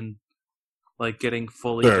rolling and like getting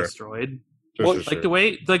fully destroyed. The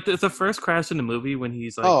way, like the first crash in the movie when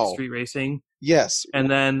he's like street racing. Yes. And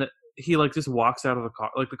then he like just walks out of the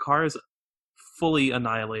car. Like the car is fully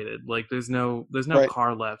annihilated. Like there's no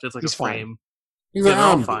car left. It's like he's a frame. He's like,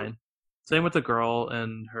 all fine. Same with the girl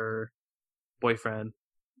and her boyfriend.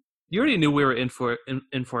 You already knew we were in for it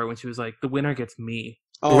when she was like, "The winner gets me."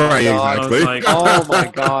 Oh right, my god! exactly. Like, Oh my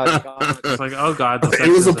god! It's like, oh god, the It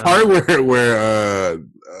was a sexism. part where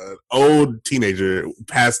old teenager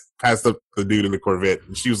passed up the dude in the Corvette,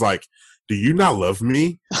 and she was like, "Do you not love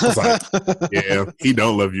me?" I was like, "Yeah, he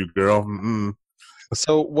don't love you, girl." Mm-mm.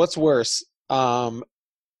 So what's worse?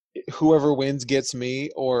 Whoever wins gets me,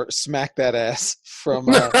 or smack that ass from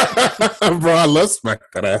Bro, I love smack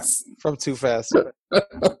that ass. from Too Fast.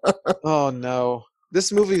 Oh no,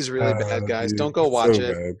 this movie is really bad, guys. Dude, Don't go watch so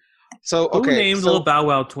it. bad. So Who okay, named so, Little Bow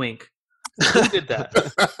Wow Twink? Who did that?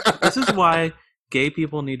 This is why gay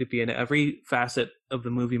people need to be in every facet of the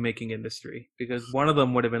movie making industry, because one of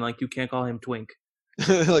them would have been like, "You can't call him Twink."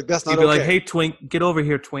 like that's not He'd be okay. like, "Hey, Twink, get over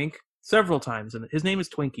here, Twink," several times, and his name is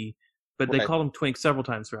Twinkie, but they Right. called him Twink several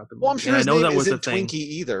times throughout the movie. Well, I'm sure and his I know name that was a isn't thing. Twinkie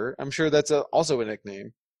either. I'm sure that's also a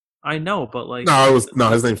nickname. I know, but like, No,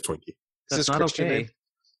 his name's Twinkie. Is that's this not Christian okay. name?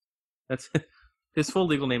 That's his full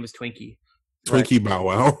legal name is Twinkie. Twinkie Bow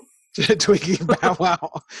Wow. Twinkie Bow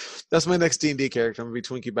Wow. That's my next D&D character. I'm gonna be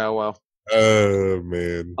Twinkie Bow Wow. Oh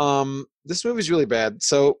man. This movie's really bad.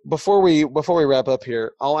 So before we wrap up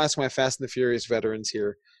here, I'll ask my Fast and the Furious veterans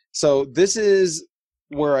here. So this is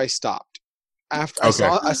where I stopped. After I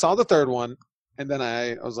saw the third one, and then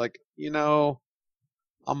I was like,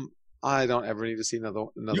 I don't ever need to see another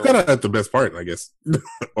You got one. it at the best part, I guess,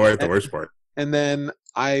 or at the worst part. And then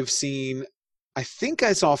I think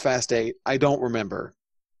I saw Fast 8. I don't remember.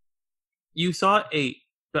 You saw 8,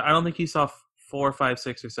 but I don't think you saw 4, 5,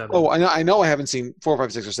 6, or 7. Oh, I know I haven't seen 4,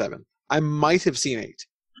 5, 6, or 7. I might have seen 8.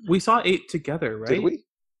 We saw 8 together, right? Did we?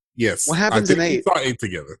 Yes. What happens I in think 8? We saw 8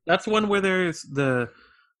 together. That's one where there's the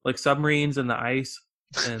like submarines and the ice,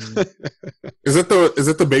 and Is it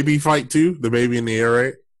the baby fight too? The baby in the air,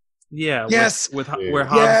 right? yeah, Yes! where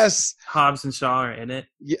Yeah. Hobbs and Shaw are in it.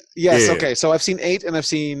 Yes. Yeah. Okay. So I've seen 8 and I've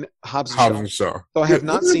seen Hobbs and Hobbs Shaw. and Shaw. So I have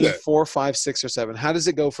not What is seen that? 4, 5, 6, or 7. How does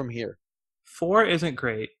it go from here? 4 isn't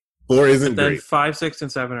great. 4 isn't Then great. 5, 6,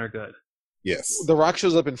 and 7 are good. Yes. The Rock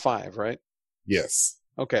shows up in 5, right? Yes.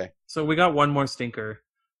 Okay. So we got one more stinker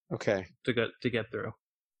Okay. to get through.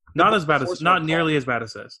 Not as bad as, Four's not not nearly as bad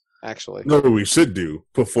as this. Actually. No, what we should do,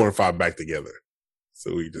 put 4 and 5 back together.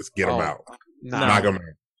 So we just get them Oh, out. No. Knock them out.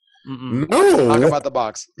 Mm-mm. No. Talk about the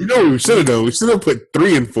box. You know what we should have done? We should have put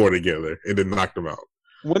 3 and 4 together and then knocked them out.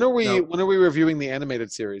 When are we No. reviewing the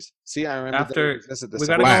animated series? See, I remember that After it existed this we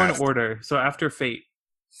time. got to go Last. in order. So after Fate.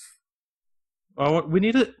 Oh, we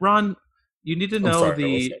need to, Ron. You need to I'm know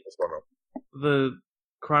sorry, what's going on? the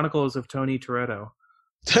Chronicles of Tony Toretto.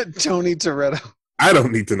 Tony Toretto. I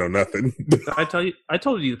don't need to know nothing. I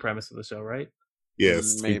told you the premise of the show, right?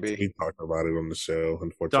 Yes, Maybe. we talked about it on the show.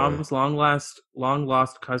 Unfortunately, Dom's long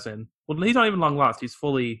lost cousin. Well, he's not even long lost. He's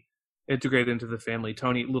fully integrated into the family.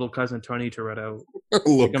 Little cousin Tony Toretto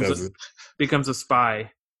little becomes cousin. becomes a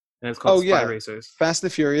spy, and it's called Oh, yeah. Spy Racers. Fast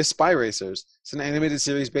and the Furious Spy Racers. It's an animated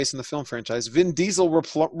series based on the film franchise. Vin Diesel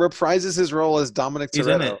reprises his role as Dominic He's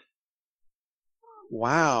Toretto. in it.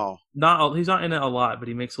 Wow. He's not in it a lot, but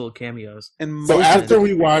he makes little cameos. And So most, after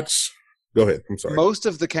we watch, go ahead. I'm sorry. most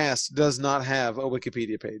of the cast does not have a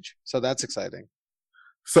Wikipedia page. So that's exciting.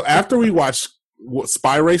 So after we watch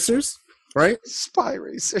Spy Racers, right? Spy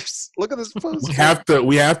Racers. Look at this post. We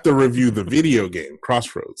have to review the video game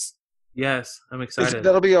Crossroads, Yes, I'm excited.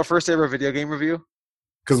 That'll be our first ever video game review.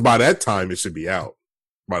 because by that time it should be out.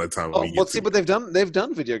 By the time Oh, we get well, to see, but they've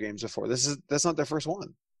done video games before. That's not their first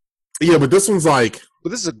one, yeah, but this one's like but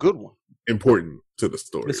this is a good one. important to the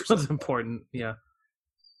story. This one's important. Yeah.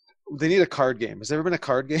 They need a card game. Has there ever been a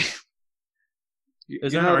card game?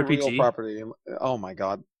 Is You're that not an a real RPG? property. Oh my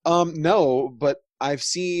god. No, but I've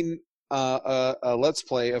seen a let's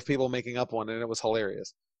play of people making up one, and it was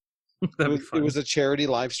hilarious. That'd be It fun. was a charity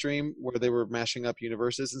live stream where they were mashing up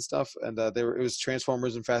universes and stuff, and it was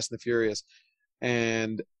Transformers and Fast and the Furious,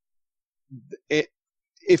 and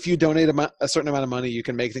if you donate a certain amount of money, you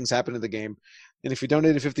can make things happen in the game, and if you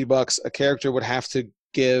donated $50, a character would have to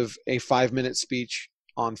give a 5-minute speech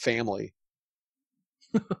on family,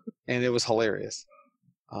 and it was hilarious.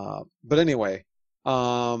 But anyway,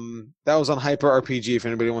 that was on Hyper RPG. If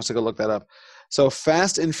anybody wants to go look that up. So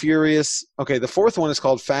Fast and Furious. Okay, the fourth one is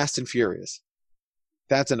called Fast and Furious.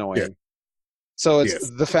 That's annoying. Yeah. So it's Yes.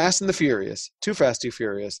 The Fast and the Furious, Too Fast, Too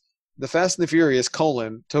Furious, The Fast and the Furious,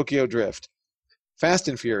 Tokyo Drift, Fast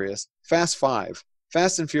and Furious, Fast 5,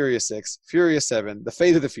 Fast and Furious 6, Furious 7, The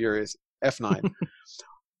Fate of the Furious, F9.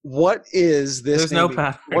 What is this? There's no naming-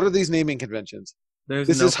 pattern. What are these naming conventions? There's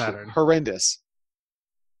This no is pattern. horrendous.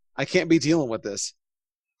 I can't be dealing with this.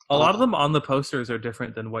 A lot of them on the posters are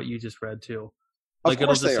different than what you just read too. Of Like it'll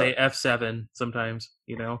course just they say are. F7 sometimes,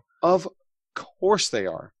 Of course they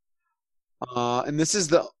are. And this is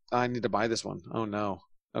the. I need to buy this one. Oh no.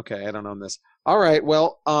 Okay, I don't own this. All right.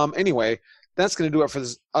 Well. Anyway, that's going to do it for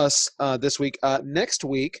us this week. Next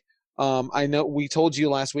week, I know we told you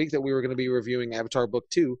last week that we were going to be reviewing Avatar Book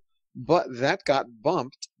 2, but that got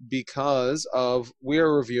bumped because of we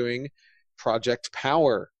are reviewing Project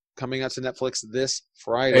Power coming out to Netflix this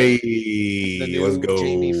Friday. Hey, the new let's go.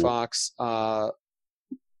 Jamie Foxx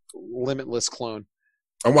Limitless clone.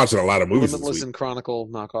 I'm watching a lot of movies Limitless this week. and Chronicle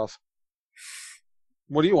knockoff.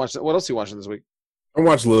 What are you watching? What else are you watching this week? I'm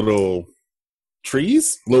watching Little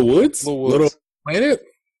Trees, Little Woods, Little Planet,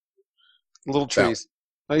 Little Trees.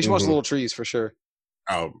 Oh, you should watch Little Trees for sure.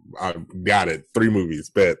 Oh, I got it. 3 movies,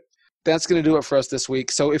 bet. That's going to do it for us this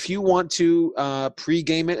week. So if you want to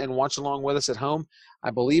pre-game it and watch along with us at home, I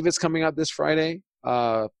believe it's coming out this Friday.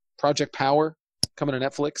 Project Power coming to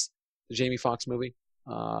Netflix, the Jamie Foxx movie.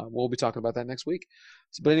 We'll be talking about that next week.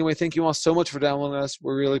 But anyway, thank you all so much for downloading us.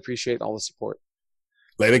 We really appreciate all the support.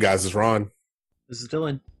 Later, guys. It's Ron. This is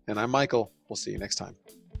Dylan. And I'm Michael. We'll see you next time.